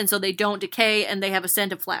God, and so they don't decay, and they have a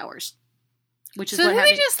scent of flowers. Which is so do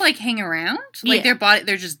they just, like, hang around? Like,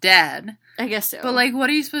 they're just dead? I guess so. But, like, what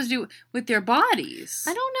are you supposed to do with their bodies?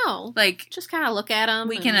 I don't know. Like, just kind of look at them.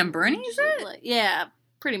 Weekend at Bernie's it? Like, yeah,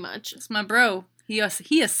 pretty much. It's my bro. He a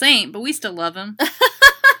saint, but we still love him.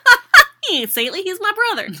 He ain't saintly, he's my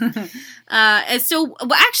brother. And so,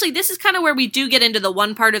 actually, this is kind of where we do get into the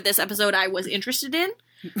one part of this episode I was interested in.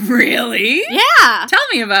 Really? Yeah. Tell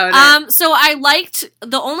me about it. So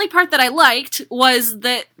the only part that I liked was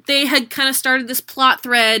that they had kind of started this plot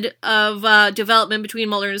thread of development between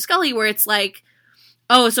Mulder and Scully where it's like,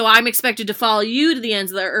 oh, so I'm expected to follow you to the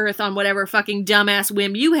ends of the earth on whatever fucking dumbass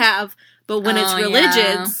whim you have, but when it's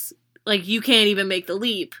religious, like, you can't even make the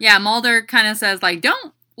leap. Yeah, Mulder kind of says, like,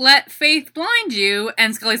 don't let faith blind you,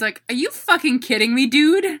 and Scully's like, are you fucking kidding me,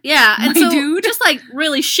 dude? Yeah, and so dude? Just, like,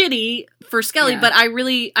 really shitty for Scully, but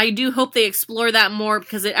I do hope they explore that more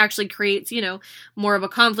because it actually creates, more of a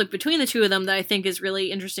conflict between the two of them that I think is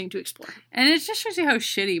really interesting to explore. And it just shows you how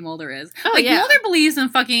shitty Mulder is. Oh, like, Mulder believes in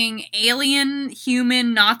fucking alien,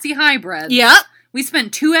 human, Nazi hybrids. Yep. We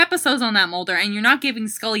spent 2 episodes on that, Mulder, and you're not giving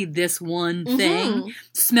Scully this one thing. Mm-hmm.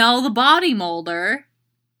 Smell the body, Mulder.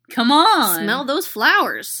 Come on. Smell those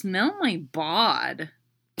flowers. Smell my bod.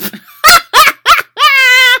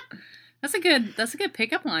 That's a good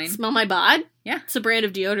pickup line. Smell my bod? Yeah. It's a brand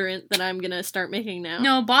of deodorant that I'm going to start making now.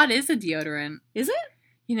 No, bod is a deodorant. Is it?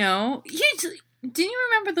 Didn't you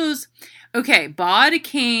remember those? Okay, bod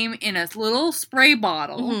came in a little spray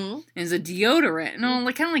bottle. Mm-hmm. It was a deodorant. No,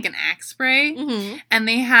 kind of like an Axe spray. Mm-hmm. And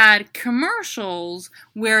they had commercials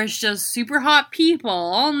where it's just super hot people,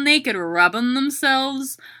 all naked, rubbing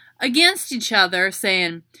themselves against each other,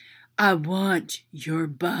 saying, I want your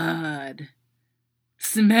bod.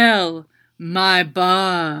 Smell my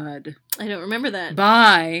bod. I don't remember that.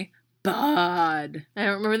 Buy bod. I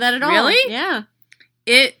don't remember that at all. Really? Yeah.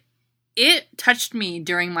 It touched me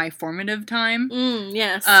during my formative time.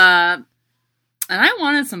 Yes. And I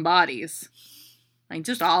wanted some bodies. Like,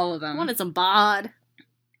 just all of them. I wanted some bod.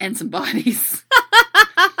 And some bodies.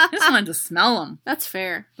 I just wanted to smell them. That's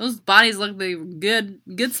fair. Those bodies look like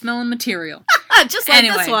good smelling material. Just like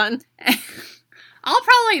this one.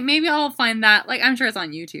 Maybe I'll find that. Like, I'm sure it's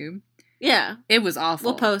on YouTube. Yeah. It was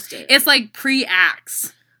awful. We'll post it. It's like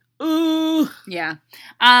pre-Axe. Ooh. Yeah.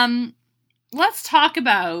 Let's talk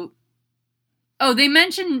about... Oh, they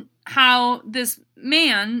mentioned how this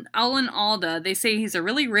man, Alan Alda, they say he's a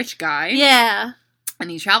really rich guy. Yeah. And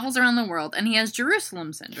he travels around the world, and he has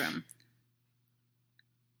Jerusalem syndrome.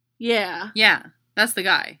 Yeah. Yeah, that's the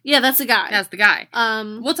guy. Yeah, that's the guy. That's the guy.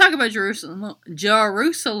 We'll talk about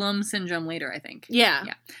Jerusalem syndrome later, I think. Yeah.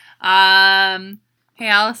 Yeah. Hey,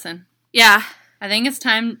 Alison. Yeah. I think it's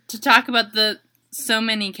time to talk about the so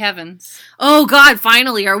many Kevins. Oh, God,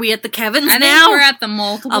 finally. Are we at the Kevins now? I think we're at the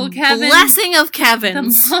multiple Kevin. Blessing of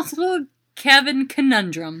Kevins. The multiple Kevin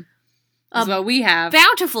conundrum is what we have.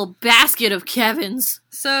 Bountiful basket of Kevins.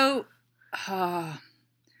 So,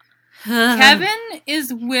 Kevin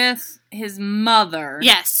is with his mother.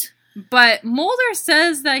 Yes. But Mulder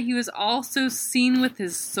says that he was also seen with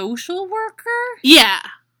his social worker? Yeah.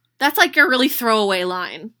 That's like a really throwaway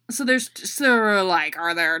line. So they're like,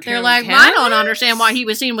 are there two They're like, Kevins? I don't understand why he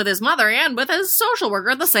was seen with his mother and with his social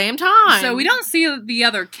worker at the same time. So we don't see the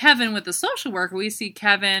other Kevin with the social worker. We see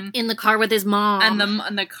Kevin in the car with his mom.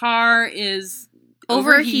 And the car is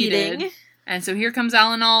overheating. And so here comes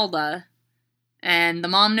Alan Alda. And the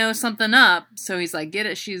mom knows something up. So he's like, get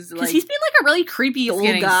it. She's like... Because he's been like a really creepy old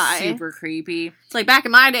guy. Super creepy. It's like back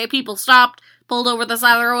in my day, people pulled over the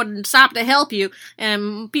side of the road and stopped to help you.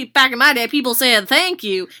 And back in my day, people said thank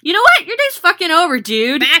you. You know what? Your day's fucking over,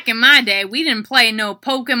 dude. Back in my day, we didn't play no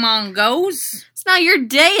Pokemon Go's. It's not your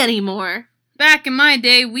day anymore. Back in my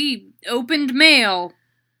day, we opened mail.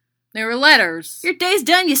 There were letters. Your day's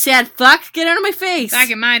done, you sad fuck. Get out of my face. Back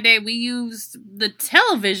in my day, we used the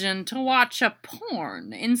television to watch a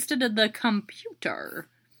porn instead of the computer.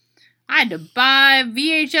 I had to buy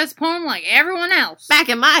VHS porn like everyone else. Back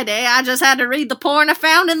in my day, I just had to read the porn I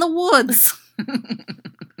found in the woods.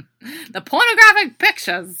 The pornographic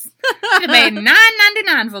pictures. Should have paid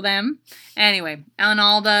 $9.99 for them. Anyway, and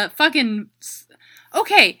all the fucking...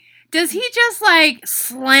 Okay, does he just, like,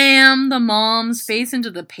 slam the mom's face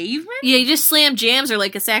into the pavement? Yeah, he just jams her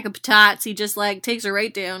like a sack of patatas. He just, like, takes her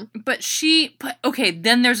right down. Okay,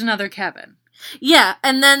 then there's another Kevin. Yeah,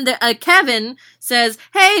 and then Kevin says,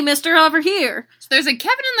 "Hey, mister, over here." So there's a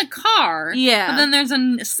Kevin in the car. Yeah. But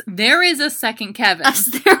then there is a second Kevin.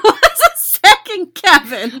 There was a second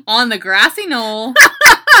Kevin. On the grassy knoll.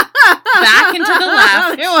 Back and to the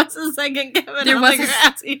left. There was a second Kevin on the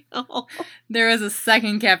grassy knoll. There was a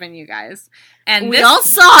second Kevin, you guys. And we all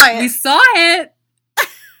saw it. We saw it.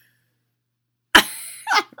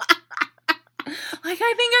 Like,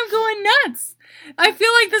 I think I'm going nuts. I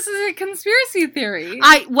feel like this is a conspiracy theory.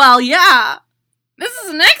 Yeah. This is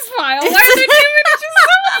an X-File. Why are there just so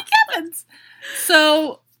many Kevins?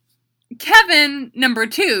 So, Kevin number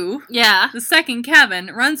 2, the second Kevin,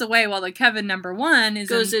 runs away while the Kevin number 1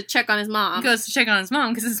 goes to check on his mom. Goes to check on his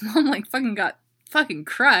mom because his mom, like, fucking got fucking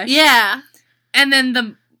crushed. Yeah. And then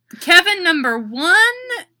the Kevin number 1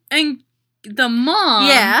 and the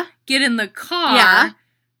mom get in the car. Yeah.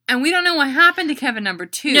 And we don't know what happened to Kevin number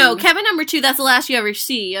 2. No, Kevin number 2, that's the last you ever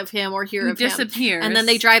see of him or hear of him. He disappears. And then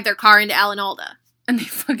they drive their car into Alan Alda. And they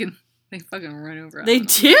fucking run over They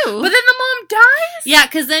do. But then the mom dies? Yeah,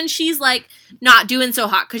 because then she's, like, not doing so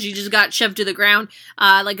hot because she just got shoved to the ground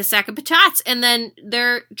like a sack of patatas. And then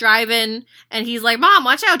they're driving, and he's like, "Mom,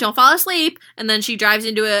 watch out, don't fall asleep." And then she drives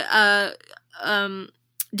into a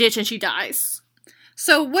ditch and she dies.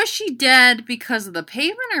 So was she dead because of the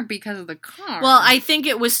pavement or because of the car? Well, I think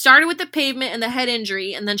it was started with the pavement and the head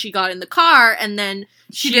injury, and then she got in the car, and then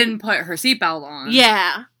she didn't put her seatbelt on.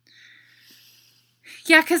 Yeah.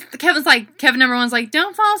 Yeah, because Kevin number 1's like,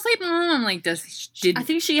 "Don't fall asleep, Mom." I'm like, I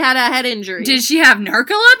think she had a head injury. Did she have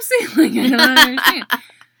narcolepsy? Like, I don't understand.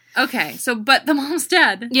 Okay, so, but the mom's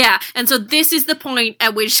dead. Yeah, and so this is the point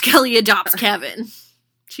at which Skelly adopts Kevin.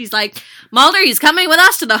 She's like, "Mulder, he's coming with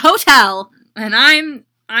us to the hotel. And I'm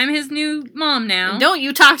his new mom now. And don't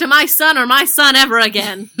you talk to my son or my son ever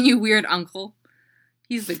again." You weird uncle.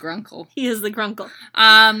 He's the grunkle. He is the grunkle.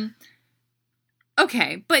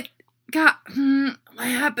 Okay, but God, what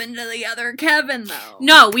happened to the other Kevin, though?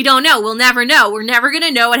 No, we don't know. We'll never know. We're never going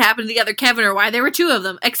to know what happened to the other Kevin or why there were 2 of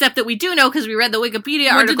them. Except that we do know because we read the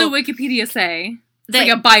Wikipedia article. What did the Wikipedia say? It's like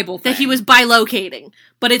a Bible thing. That he was bilocating.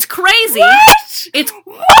 But it's crazy. What? It's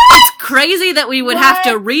crazy that we would have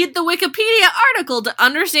to read the Wikipedia article to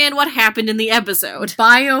understand what happened in the episode.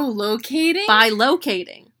 Biolocating?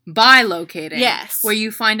 Bilocating. Yes. Where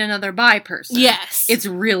you find another bi person. Yes. It's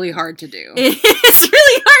really hard to do. It's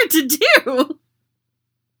really hard to do.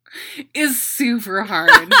 It's super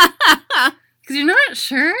hard. Because you're not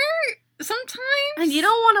sure sometimes. And you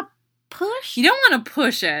don't want to push. You don't want to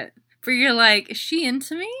push it. But you're like, is she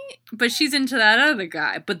into me? But she's into that other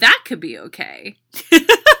guy. But that could be okay.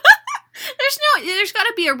 There's got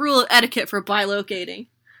to be a rule of etiquette for bilocating.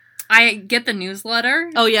 I get the newsletter.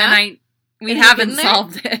 Oh, yeah? And we haven't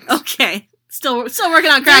solved it. Okay. Still working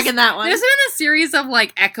on cracking that one. There's been a series of,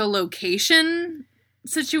 like, echolocation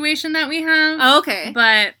situation that we have. Oh, okay.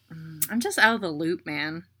 But I'm just out of the loop,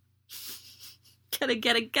 man. Gotta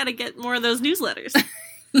get more of those newsletters.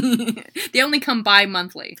 They only come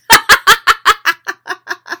bi-monthly.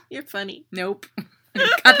 You're funny. Nope.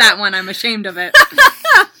 Cut that one. I'm ashamed of it.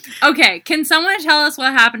 Okay, can someone tell us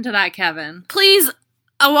what happened to that Kevin? Please,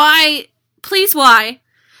 why? Please, why?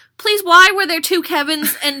 Please, why were there 2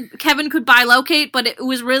 Kevins and Kevin could bilocate, but it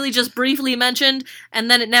was really just briefly mentioned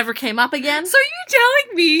and then it never came up again? So you're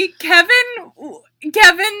telling me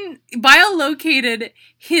Kevin bilocated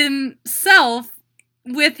himself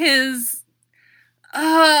with his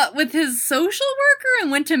social worker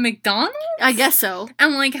and went to McDonald's? I guess so.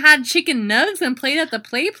 And, like, had chicken nugs and played at the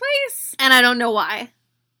play place? And I don't know why.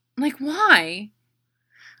 Like, why?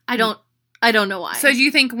 I don't know why. So do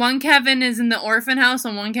you think one Kevin is in the orphan house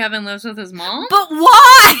and one Kevin lives with his mom? But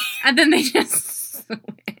why? And then they just...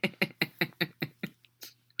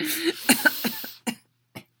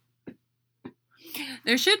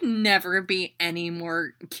 There should never be any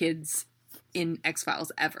more kids in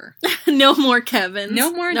X-Files ever. No more Kevins.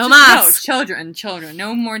 No more children.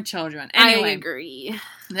 No more children. Anyway, I agree.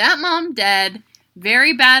 That mom dead.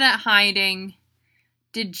 Very bad at hiding.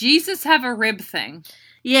 Did Jesus have a rib thing?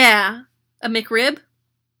 Yeah. A McRib?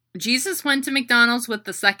 Jesus went to McDonald's with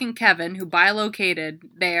the second Kevin, who bilocated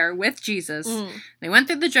there with Jesus. They went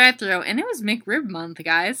through the drive-thru, and it was McRib month,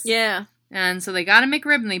 guys. Yeah. And so they got a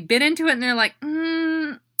McRib, and they bit into it, and they're like,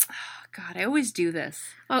 God, I always do this.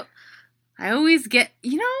 Oh. I always get,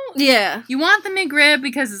 Yeah. You want the McRib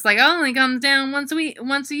because it's like, oh, it only comes down once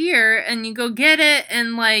a year, and you go get it,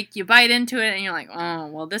 and like you bite into it, and you're like, oh,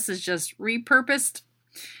 well, this is just repurposed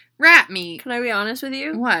rat meat. Can I be honest with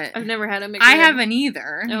you? What? I've never had a McRib. I haven't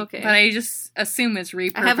either. Okay. But I just assume it's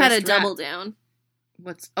repurposed. I have had a double down.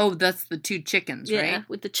 That's the 2 chickens, right? Yeah,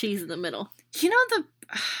 with the cheese in the middle. The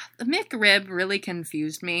McRib really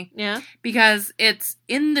confused me. Yeah. Because it's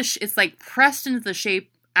it's like pressed into the shape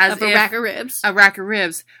as of a rack of ribs. A rack of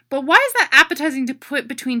ribs. But why is that appetizing to put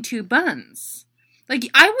between 2 buns? Like,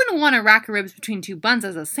 I wouldn't want a rack of ribs between 2 buns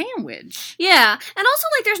as a sandwich. Yeah. And also,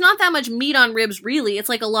 like, there's not that much meat on ribs, really. It's,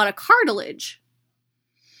 like, a lot of cartilage.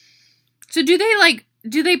 So do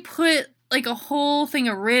they put, like, a whole thing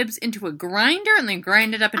of ribs into a grinder and then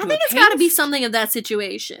grind it up into a paste? I think it's got to be something of that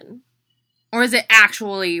situation. Or is it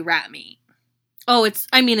actually rat meat? Oh, it's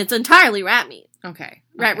entirely rat meat. Okay.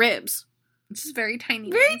 Rat ribs. It's just very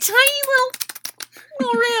tiny. Very tiny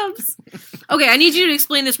little ribs. Okay, I need you to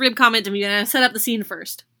explain this rib comment to me, and I set up the scene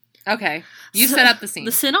first. Okay. You set up the scene.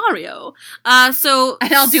 The scenario. And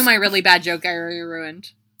I'll do my really bad joke I already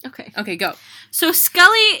ruined. Okay. Okay, go. So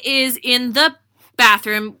Scully is in the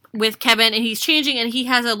bathroom with Kevin, and he's changing, and he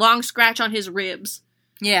has a long scratch on his ribs.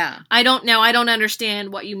 Yeah. I don't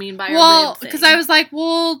understand what you mean by a rib thing. Well, because I was like,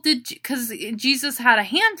 because Jesus had a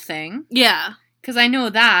hand thing. Yeah. Because I know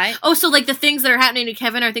that. Oh, so like the things that are happening to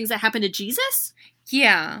Kevin are things that happen to Jesus?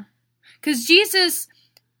 Yeah. Because Jesus,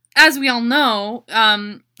 as we all know,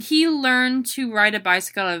 he learned to ride a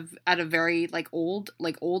bicycle at a very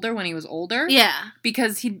older when he was older. Yeah.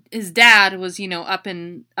 Because his dad was, up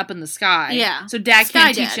in the sky. Yeah. So dad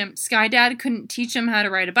can't teach him. Sky Dad couldn't teach him how to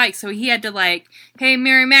ride a bike. So he had to hey,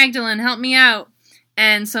 Mary Magdalene, help me out.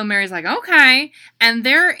 And so Mary's like, okay. And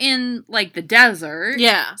they're in, the desert.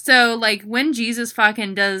 Yeah. So, when Jesus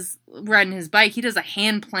fucking does riding his bike, he does a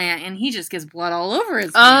hand plant, and he just gets blood all over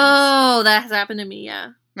his hands. Oh, that has happened to me,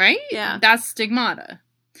 yeah. Right? Yeah. That's stigmata.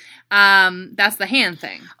 That's the hand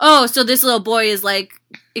thing. Oh, so this little boy is,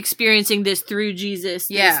 experiencing this through Jesus.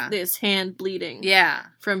 Yeah. This hand bleeding. Yeah.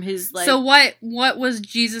 From his, So what was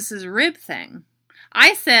Jesus's rib thing?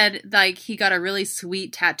 I said, he got a really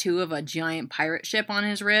sweet tattoo of a giant pirate ship on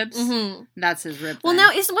his ribs. Mm-hmm. That's his rib Well, thing.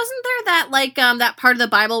 now, wasn't there that, that part of the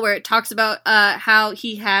Bible where it talks about how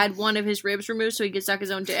he had one of his ribs removed so he could suck his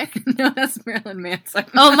own dick? No, that's Marilyn Manson.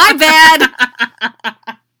 Oh, my bad!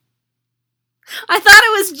 I thought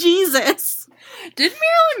it was Jesus. Did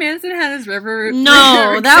Marilyn Manson have his rib removed?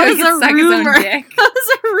 No, that was a rumor. That was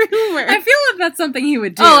a rumor. I feel like that's something he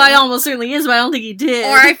would do. Oh, I almost certainly is, but I don't think he did.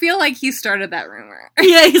 Or I feel like he started that rumor.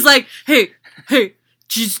 Yeah, he's like, hey,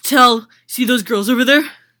 just see those girls over there?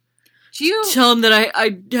 Tell them that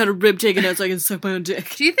I had a rib taken out so I can suck my own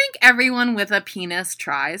dick. Do you think everyone with a penis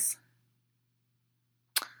tries?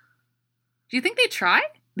 Do you think they try?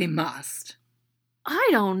 They must. I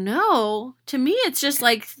don't know. To me, it's just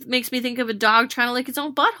makes me think of a dog trying to lick its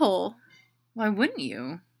own butthole. Why wouldn't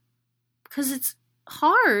you? Because it's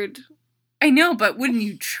hard. I know, but wouldn't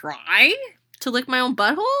you try? To lick my own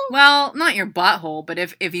butthole? Well, not your butthole, but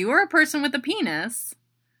if you were a person with a penis.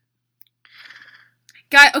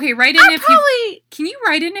 Okay, write in can you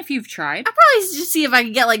write in if you've tried? I'll probably just see if I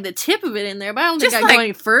can get the tip of it in there, but I don't think I'd go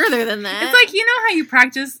any further than that. It's you know how you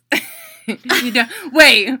practice. You don't.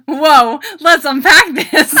 Wait, whoa, let's unpack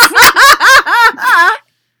this.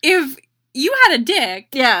 If you had a dick,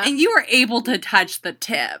 yeah, and you were able to touch the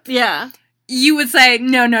tip, yeah, you would say,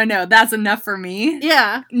 no, that's enough for me.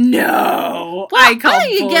 Yeah. No, well, I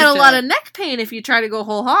think you get a lot of neck pain if you try to go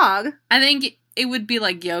whole hog. I think it would be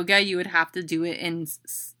like yoga. You would have to do it, and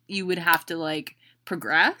you would have to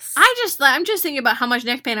progress. I'm just thinking about how much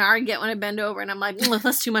neck pain I already get when I bend over, and I'm like,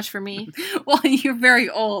 that's too much for me. Well, you're very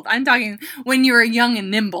old. I'm talking when you were young and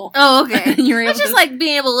nimble. Oh, okay. It's just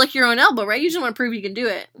being able to lick your own elbow, right? You just want to prove you can do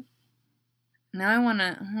it. Now I want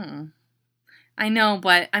to. I know,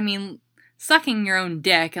 but I mean, sucking your own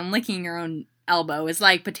dick and licking your own elbow is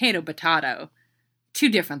like potato. 2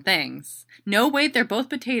 different things. No, wait, they're both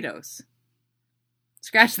potatoes.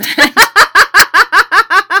 Scratch that.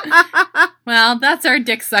 Well, that's our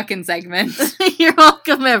dick sucking segment. You're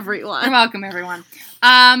welcome, everyone. You're welcome, everyone.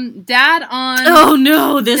 Dad on... Oh,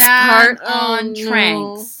 no, this Dad part. on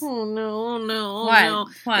tranks. Oh, no.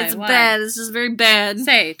 What? It's bad. This is very bad.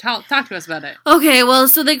 Talk to us about it. Okay, well,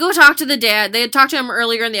 so they go talk to the dad. They had talked to him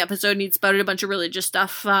earlier in the episode, and he'd spouted a bunch of religious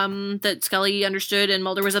stuff that Scully understood and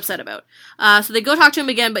Mulder was upset about. So they go talk to him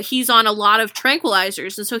again, but he's on a lot of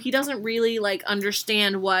tranquilizers, and so he doesn't really,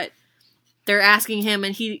 understand what they're asking him,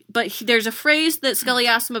 and there's a phrase that Scully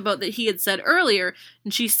asked him about that he had said earlier,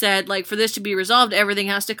 and she said, like, for this to be resolved, everything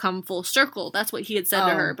has to come full circle. That's what he had said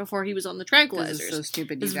to her before he was on the tranquilizers. This is so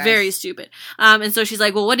stupid, It's very stupid. And so she's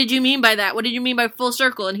like, well, what did you mean by that? What did you mean by full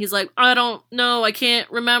circle? And he's like, I don't know. I can't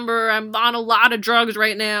remember. I'm on a lot of drugs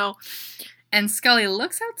right now. And Scully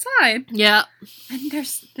looks outside. Yep. And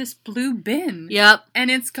there's this blue bin. Yep. And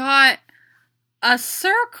it's got a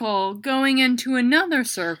circle going into another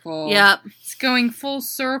circle. Yep. It's going full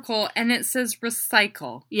circle, and it says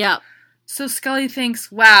recycle. Yep. So Scully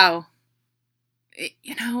thinks, wow,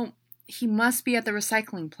 he must be at the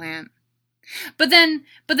recycling plant. But then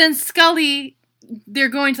Scully, they're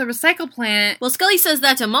going to the recycle plant. Well, Scully says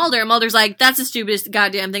that to Mulder, and Mulder's like, that's the stupidest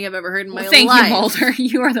goddamn thing I've ever heard in my life. Thank you, Mulder.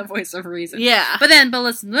 You are the voice of reason. Yeah. But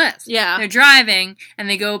listen to this. Yeah. They're driving, and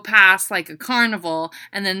they go past, like, a carnival,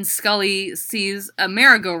 and then Scully sees a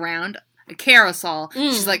merry-go-round, a carousel.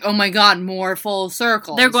 She's like, oh my god, more full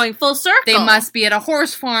circles. They're going full circle. They must be at a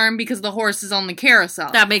horse farm because the horse is on the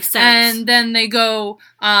carousel. That makes sense. And then they go,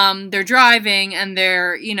 they're driving, and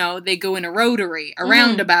they go in a rotary, a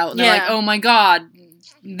roundabout. They're like, oh my god,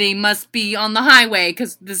 they must be on the highway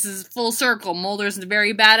because this is full circle. Mulder's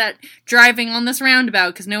very bad at driving on this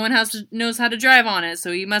roundabout because no one knows how to drive on it,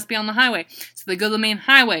 so he must be on the highway. So they go to the main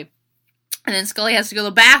highway. And then Scully has to go to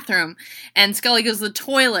the bathroom, and Scully goes to the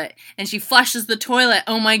toilet, and she flushes the toilet.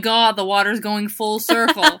 Oh my god, the water's going full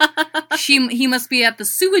circle. He must be at the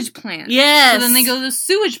sewage plant. Yes. So then they go to the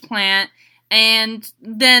sewage plant, and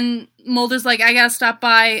then Mulder's like, I gotta stop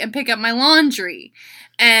by and pick up my laundry.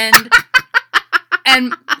 And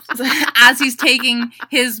as he's taking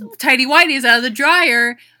his tighty-whities out of the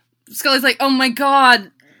dryer, Scully's like, oh my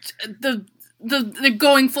god, they're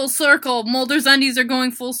going full circle. Mulder's undies are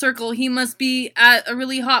going full circle. He must be at a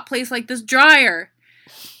really hot place like this dryer.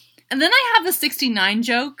 And then I have the 69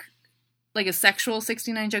 joke, like a sexual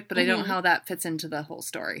 69 joke, but I don't know how that fits into the whole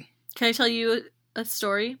story. Can I tell you a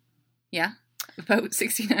story? Yeah? About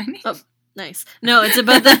 69? Oh, nice. No, it's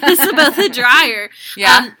about the dryer.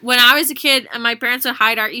 Yeah. When I was a kid and my parents would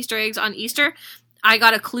hide our Easter eggs on Easter, I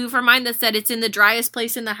got a clue for mine that said it's in the driest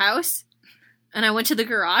place in the house. And I went to the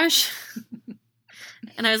garage,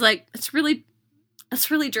 and I was like, it's really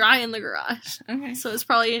dry in the garage. Okay. So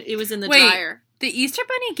it was in the dryer. The Easter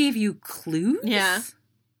Bunny gave you clues? Yeah.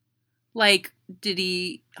 Like, did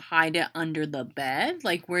he hide it under the bed?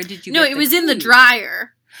 Like, where did you No, get it was in the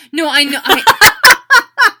dryer. No, I know.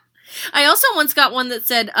 I also once got one that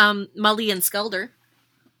said, Mully and Skulder.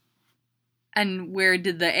 And where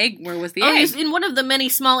was the egg? It was in one of the many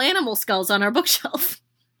small animal skulls on our bookshelf.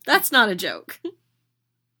 That's not a joke.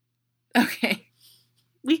 Okay.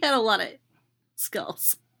 We had a lot of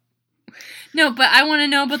skulls. No, but I want to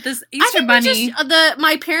know about this Easter Bunny.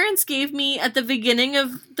 My parents gave me, at the beginning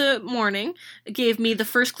of the morning, gave me the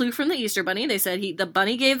first clue from the Easter Bunny. They said, the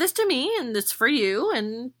bunny gave this to me, and it's for you,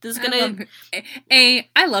 and this is gonna...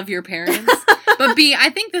 I love your parents. But B, I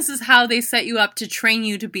think this is how they set you up to train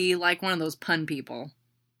you to be like one of those pun people.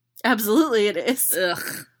 Absolutely it is.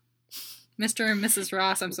 Ugh. Mr. and Mrs.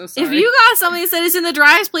 Ross, I'm so sorry. If you got something that said it's in the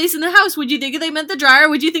driest place in the house, would you think they meant the dryer, or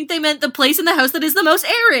would you think they meant the place in the house that is the most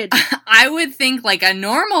arid? I would think like a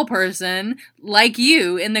normal person, like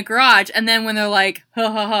you, in the garage, and then when they're like,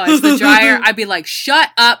 ha ha ha, it's the dryer, I'd be like, shut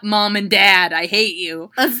up, Mom and Dad, I hate you.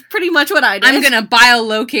 That's pretty much what I did. I'm gonna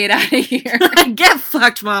biolocate out of here. Get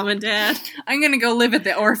fucked, Mom and Dad. I'm gonna go live at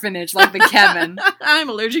the orphanage like the Kevin. I'm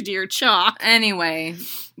allergic to your chalk. Anyway,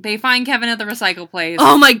 they find Kevin at the recycle place.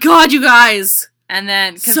 Oh my god, you guys! And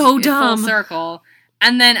then, so dumb. Full circle.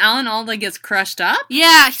 And then Alan Alda gets crushed up?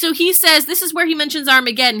 Yeah, so he says, this is where he mentions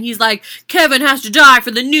Armageddon. He's like, Kevin has to die for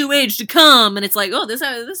the new age to come. And it's like, oh, this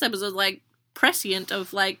episode's like prescient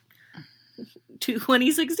of like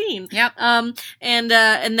 2016. Yep. And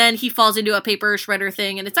then he falls into a paper shredder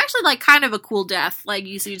thing, and it's actually like kind of a cool death. Like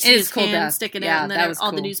you see his cool hand death. sticking Yeah, out, and then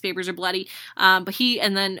all the newspapers are bloody.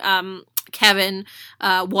 Kevin,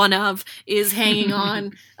 is hanging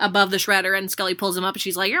on above the shredder, and Scully pulls him up, and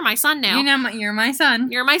she's like, "You're my son now. You're my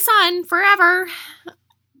son. You're my son forever."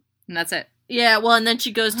 And that's it. Yeah, well, and then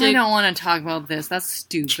she goes to... I don't want to talk about this. That's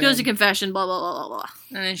stupid. She goes to confession, blah, blah, blah, blah, blah.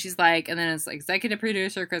 And then she's like, and then it's like, executive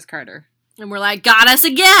producer Chris Carter. And we're like, got us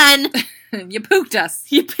again! You pooked us.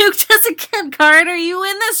 You pooked us again, Carter. You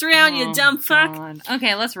win this round, you dumb fuck. God.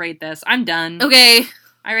 Okay, let's rate this. I'm done. Okay.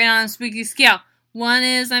 I rate on a spooky scale. 1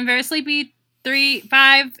 is I'm very sleepy.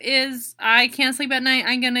 5 is I can't sleep at night.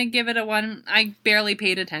 I'm gonna give it a 1. I barely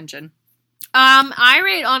paid attention. I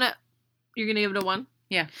rate on a... You're gonna give it a 1?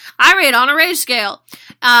 Yeah. I rate on a rage scale.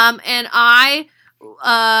 And I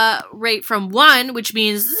rate from 1, which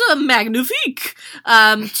means this is a magnifique,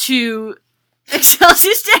 to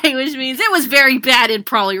Excelsius Day, which means it was very bad and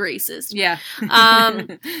probably racist. Yeah.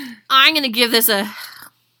 I'm going to give this a...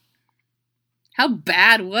 How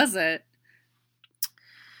bad was it?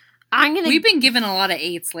 We've been given a lot of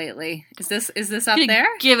 8s lately. Is this up there?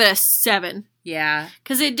 Give it a 7. Yeah.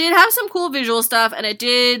 Because it did have some cool visual stuff, and it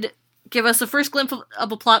did give us the first glimpse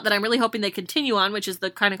of a plot that I'm really hoping they continue on, which is the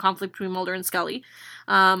kind of conflict between Mulder and Scully.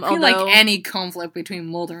 I feel like any conflict between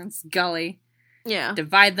Mulder and Scully. Yeah.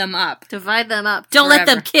 Divide them up. Don't let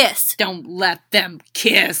them kiss. Don't let them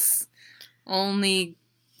kiss. Only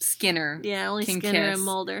Skinner. Yeah, only can Skinner kiss. and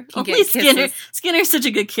Mulder. Can Only get Skinner. kisses. Skinner's such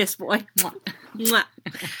a good kiss boy. Mwah. Mwah.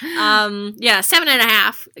 Yeah,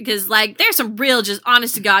 7.5. Because, like, there's some real, just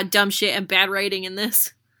honest to God, dumb shit and bad writing in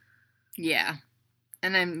this. Yeah.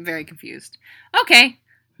 And I'm very confused. Okay.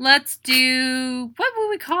 Let's do... What would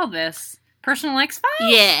we call this? Personal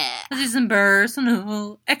X-Files? Yeah. Let's do some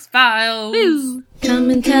personal X-Files. Woo. Come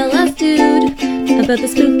and tell us, dude, about the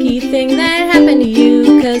spooky thing that happened to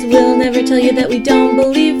you. 'Cause we'll never tell you that we don't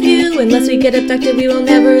believe you. Unless we get abducted, we will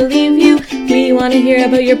never leave you. We want to hear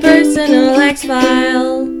about your personal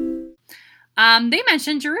X-File. They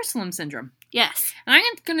mentioned Jerusalem Syndrome. Yes. And I'm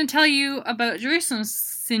going to tell you about Jerusalem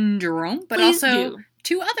Syndrome, but Please also do.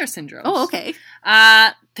 2 other syndromes. Oh, okay.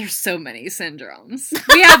 There's so many syndromes.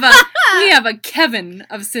 We have a Kevin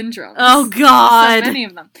of syndromes. Oh, God. So many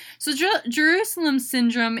of them. So Jerusalem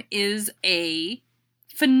Syndrome is a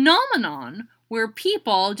phenomenon where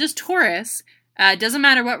people, just tourists, doesn't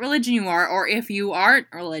matter what religion you are, or if you aren't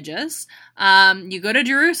religious, you go to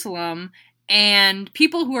Jerusalem, and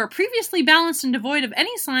people who are previously balanced and devoid of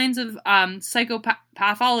any signs of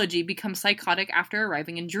psychopathology become psychotic after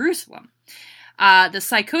arriving in Jerusalem. The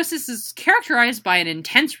psychosis is characterized by an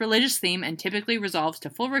intense religious theme and typically resolves to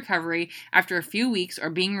full recovery after a few weeks or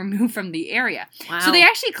being removed from the area. Wow. So they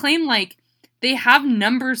actually claim, like, they have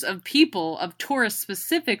numbers of people, of tourists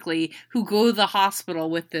specifically, who go to the hospital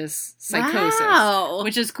with this psychosis. Wow.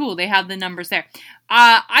 Which is cool. They have the numbers there.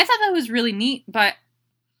 I thought that was really neat, but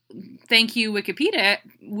thank you, Wikipedia,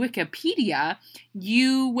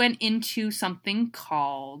 you went into something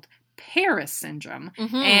called Paris Syndrome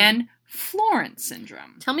and Florence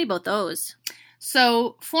Syndrome. Tell me about those.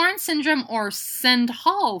 So, Florence Syndrome, or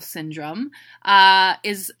Stendhal Syndrome,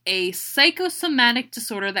 is a psychosomatic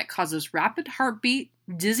disorder that causes rapid heartbeat,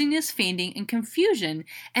 dizziness, fainting, and confusion,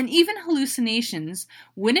 and even hallucinations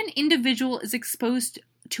when an individual is exposed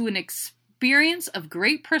to an experience of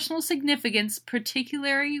great personal significance,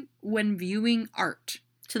 particularly when viewing art.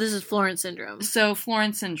 So this is Florence Syndrome. So,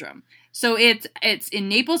 Florence Syndrome. So, it's in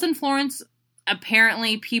Naples and Florence.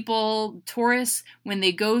 Apparently, tourists, when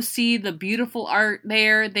they go see the beautiful art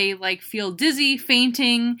there, they, like, feel dizzy,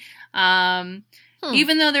 fainting.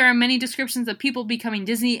 Even though there are many descriptions of people becoming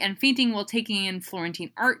dizzy and fainting while taking in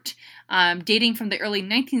Florentine art, dating from the early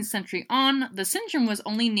 19th century on, the syndrome was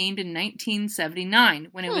only named in 1979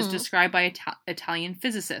 when it was described by Italian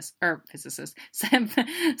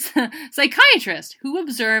psychiatrist who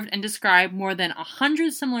observed and described more than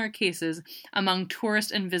 100 similar cases among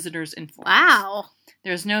tourists and visitors in Florence. Wow.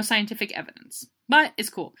 There's no scientific evidence, but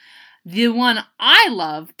it's cool. The one I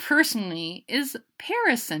love, personally, is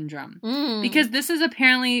Paris Syndrome. Because this is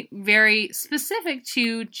apparently very specific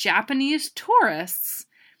to Japanese tourists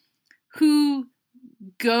who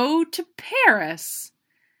go to Paris.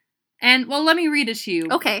 And, well, let me read it to you.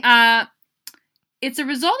 Okay. It's a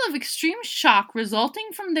result of extreme shock resulting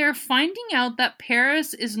from their finding out that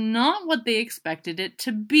Paris is not what they expected it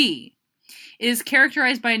to be. It is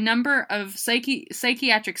characterized by a number of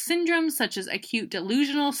psychiatric syndromes such as acute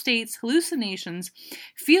delusional states, hallucinations,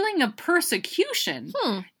 feeling of persecution,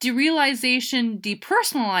 derealization,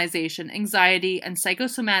 depersonalization, anxiety, and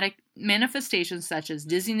psychosomatic manifestations such as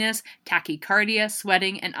dizziness, tachycardia,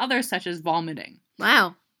 sweating, and others such as vomiting.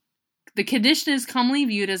 Wow. The condition is commonly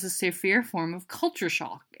viewed as a severe form of culture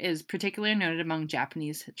shock, is particularly noted among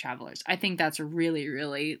Japanese travelers. I think that's really,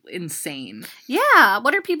 really insane. Yeah,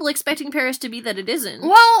 what are people expecting Paris to be that it isn't?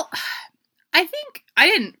 Well, I think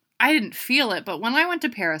I didn't feel it, but when I went to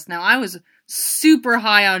Paris, now I was super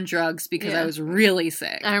high on drugs because I was really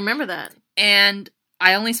sick. I remember that. And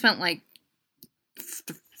I only spent like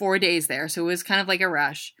 4 days there, so it was kind of like a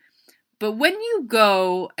rush. But when you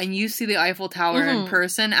go and you see the Eiffel Tower in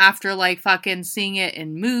person after, like, fucking seeing it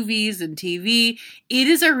in movies and TV, it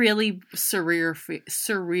is a really surreal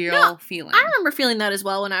feeling. I remember feeling that as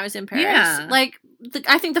well when I was in Paris. Yeah. Like,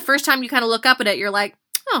 I think the first time you kind of look up at it, you're like,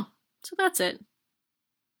 oh, so that's it.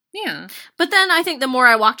 Yeah. But then I think the more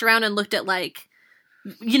I walked around and looked at, like,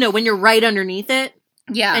 you know, when you're right underneath it,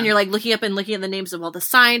 Yeah. And you're, like, looking up and looking at the names of all the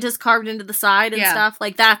scientists carved into the side and stuff.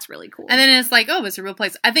 Like, that's really cool. And then it's like, oh, it's a real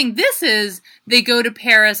place. I think this is, tourists go to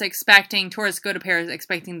Paris expecting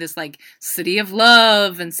this, like, city of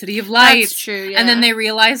love and city of light. That's true, yeah. And then they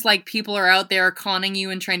realize, like, people are out there conning you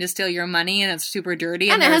and trying to steal your money, and it's super dirty.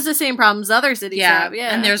 And it has the same problems other cities have,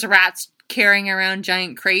 yeah. And there's rats carrying around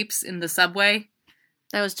giant crepes in the subway.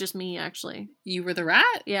 That was just me, actually. You were the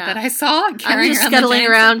rat? Yeah. That I saw carrying I'm just scuttling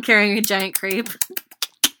around carrying a giant crepe.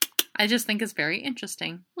 I just think it's very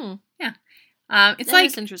interesting. Yeah. It's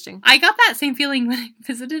It's interesting. I got that same feeling when I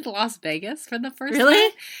visited Las Vegas for the first time.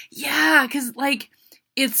 Really? Yeah, because, like,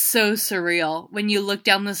 it's so surreal when you look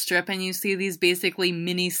down the strip and you see these basically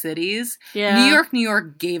mini cities. Yeah. New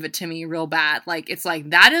York gave it to me real bad. Like, it's like,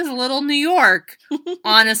 that is little New York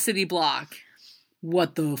on a city block.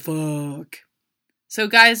 What the fuck? So,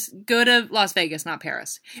 guys, go to Las Vegas, not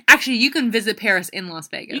Paris. Actually, you can visit Paris in Las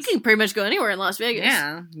Vegas. You can pretty much go anywhere in Las Vegas.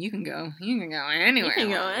 Yeah, you can go anywhere. You can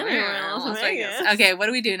go anywhere in Las Vegas. Okay, what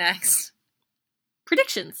do we do next?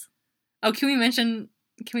 Predictions. Oh, can we mention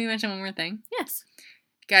one more thing? Yes.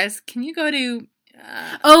 Guys, can you go to...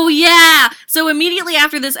 oh, yeah! So immediately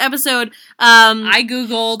after this episode, I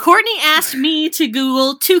Googled... Courtney asked me to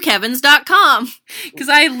Google 2kevins.com. Because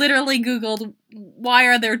I literally Googled, why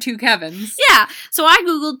are there two Kevins? Yeah, so I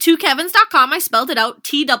Googled 2kevins.com. I spelled it out,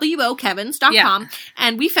 TWOKevins.com. Yeah.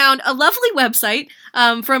 And we found a lovely website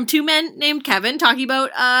from two men named Kevin talking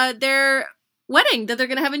about their wedding that they're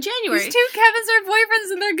going to have in January. These two Kevins are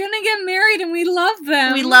boyfriends and they're going to get married and we love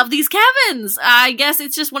them. We love these Kevins. I guess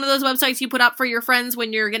it's just one of those websites you put up for your friends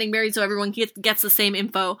when you're getting married so everyone gets the same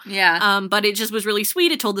info. Yeah. But it just was really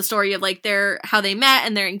sweet. It told the story of like how they met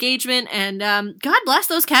and their engagement and God bless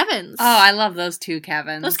those Kevins. Oh, I love those two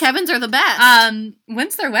Kevins. Those Kevins are the best.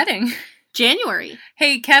 When's their wedding? January.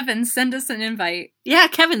 Hey, Kevin, send us an invite. Yeah,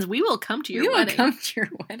 Kevins, we will come to your wedding. We will come to your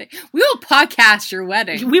wedding. We will podcast your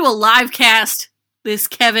wedding. We will live cast this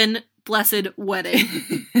Kevin blessed wedding.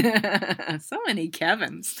 So many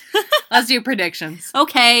Kevins. Let's do predictions.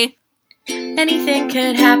 Okay. Anything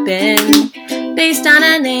could happen based on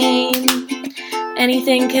a name.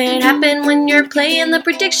 Anything could happen when you're playing the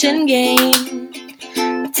prediction game.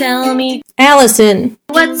 Tell me, Alison,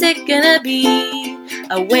 what's it gonna be?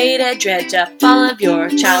 A way to dredge up all of your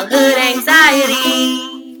childhood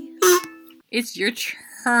anxiety. It's your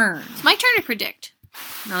turn. It's my turn to predict.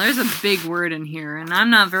 Now, there's a big word in here, and I'm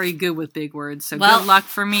not very good with big words, so good luck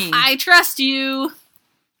for me. I trust you.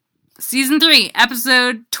 Season 3,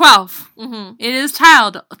 Episode 12. Mm-hmm. It is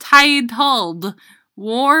titled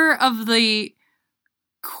War of the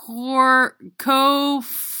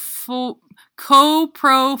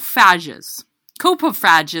Coprophages.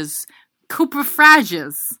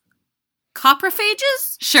 Coprophages.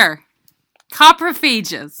 Coprophages? Sure.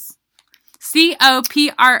 Coprophages.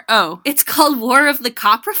 COPRO. It's called War of the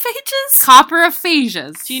Coprophages?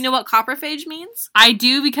 Coprophages. Do you know what coprophage means? I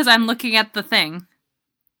do because I'm looking at the thing.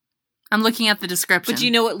 I'm looking at the description. But do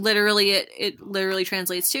you know what it literally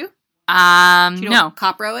translates to? Do you know what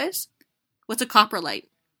copro is? What's a coprolite?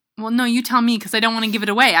 Well, no, you tell me because I don't want to give it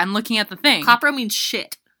away. I'm looking at the thing. Copro means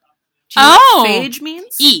shit. Do you know what phage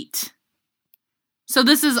means? Eat. So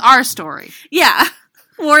this is our story. Yeah.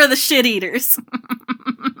 War of the shit eaters.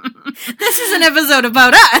 This is an episode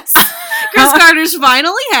about us. Chris Carter's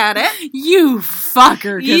finally had it. You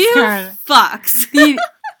fucker, Chris Carter. Fucks.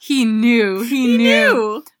 He knew. He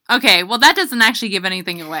knew. Okay, well that doesn't actually give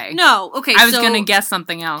anything away. No, okay, I was gonna guess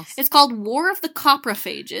something else. It's called War of the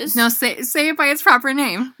Coprophages. No, say it by its proper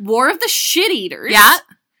name. War of the Shit Eaters. Yeah.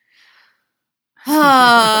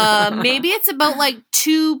 Maybe it's about like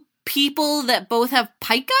two people that both have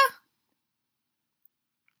pica?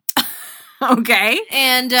 Okay.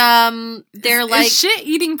 And they're like... Is shit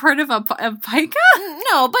eating part of a pica?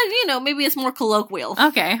 No, but maybe it's more colloquial.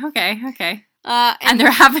 Okay. And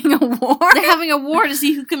they're having a war? They're having a war to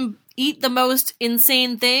see who can eat the most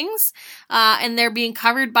insane things. And they're being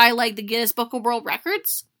covered by, like, the Guinness Book of World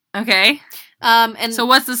Records. Okay. And so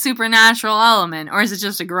what's the supernatural element? Or is it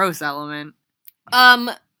just a gross element?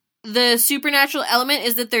 The supernatural element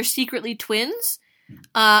is that they're secretly twins.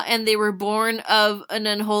 And they were born of an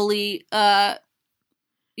unholy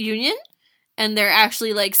union. And they're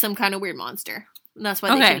actually, like, some kind of weird monster. And that's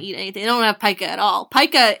why they can't eat anything. They don't have pica at all.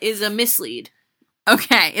 Pica is a mislead.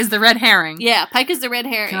 Okay, is the red herring. Yeah, pica's the red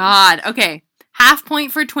herring. God, okay. Half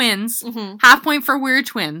point for twins. Mm-hmm. Half point for weird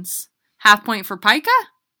twins. Half point for pica.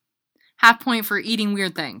 Half point for eating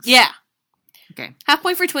weird things. Yeah. Okay. Half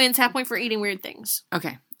point for twins, half point for eating weird things.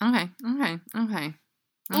 Okay.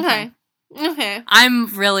 Okay. I'm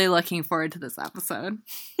really looking forward to this episode.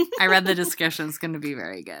 I read the description. It's going to be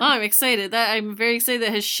very good. Oh, I'm excited. I'm very excited that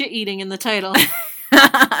it has shit eating in the title.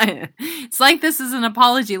 It's like this is an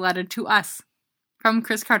apology letter to us from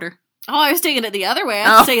Chris Carter. Oh, I was taking it the other way.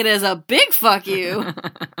 I was taking it as a big fuck you.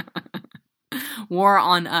 War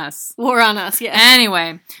on us. War on us, yeah.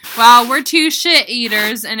 Anyway, well, we're two shit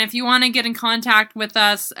eaters, and if you want to get in contact with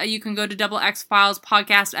us, you can go to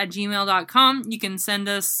doublexfilespodcast@gmail.com. You can send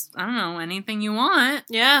us, I don't know, anything you want.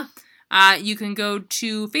 Yeah. You can go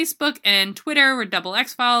to Facebook and Twitter, we're Double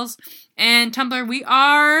X Files, and Tumblr, we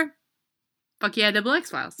are... Fuck yeah, Double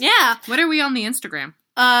X Files. Yeah. What are we on the Instagram?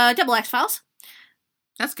 Double X Files.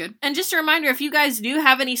 That's good. And just a reminder, if you guys do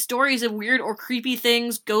have any stories of weird or creepy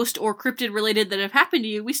things, ghost or cryptid related, that have happened to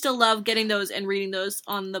you, we still love getting those and reading those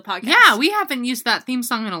on the podcast. Yeah, we haven't used that theme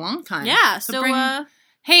song in a long time. Yeah,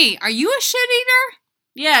 hey, are you a shit eater?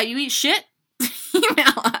 Yeah, you eat shit?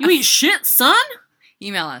 Email us. You eat shit, son?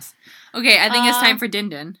 Email us. Okay, I think it's time for Din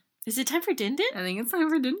Din. Is it time for Din Din? I think it's time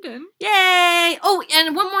for Din Din. Yay! Oh,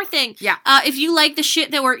 and one more thing. Yeah. If you like the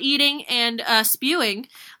shit that we're eating and spewing,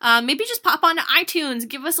 maybe just pop onto iTunes,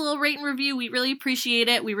 give us a little rate and review. We really appreciate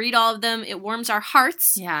it. We read all of them. It warms our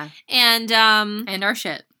hearts. Yeah. And our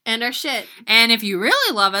shit. And our shit. And if you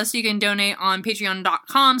really love us, you can donate on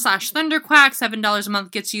patreon.com/thunderquack. $7 a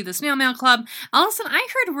month gets you the Snail Mail Club. Alison, I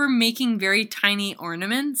heard we're making very tiny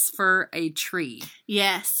ornaments for a tree.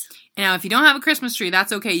 Yes. Now, if you don't have a Christmas tree,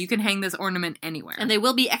 that's okay. You can hang this ornament anywhere. And they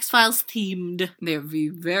will be X-Files themed. They'll be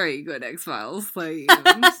very good X-Files themed.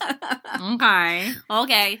 Okay.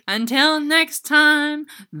 Okay. Until next time,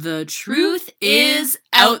 the truth is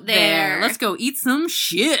out there. Let's go eat some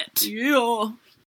shit. Yeah.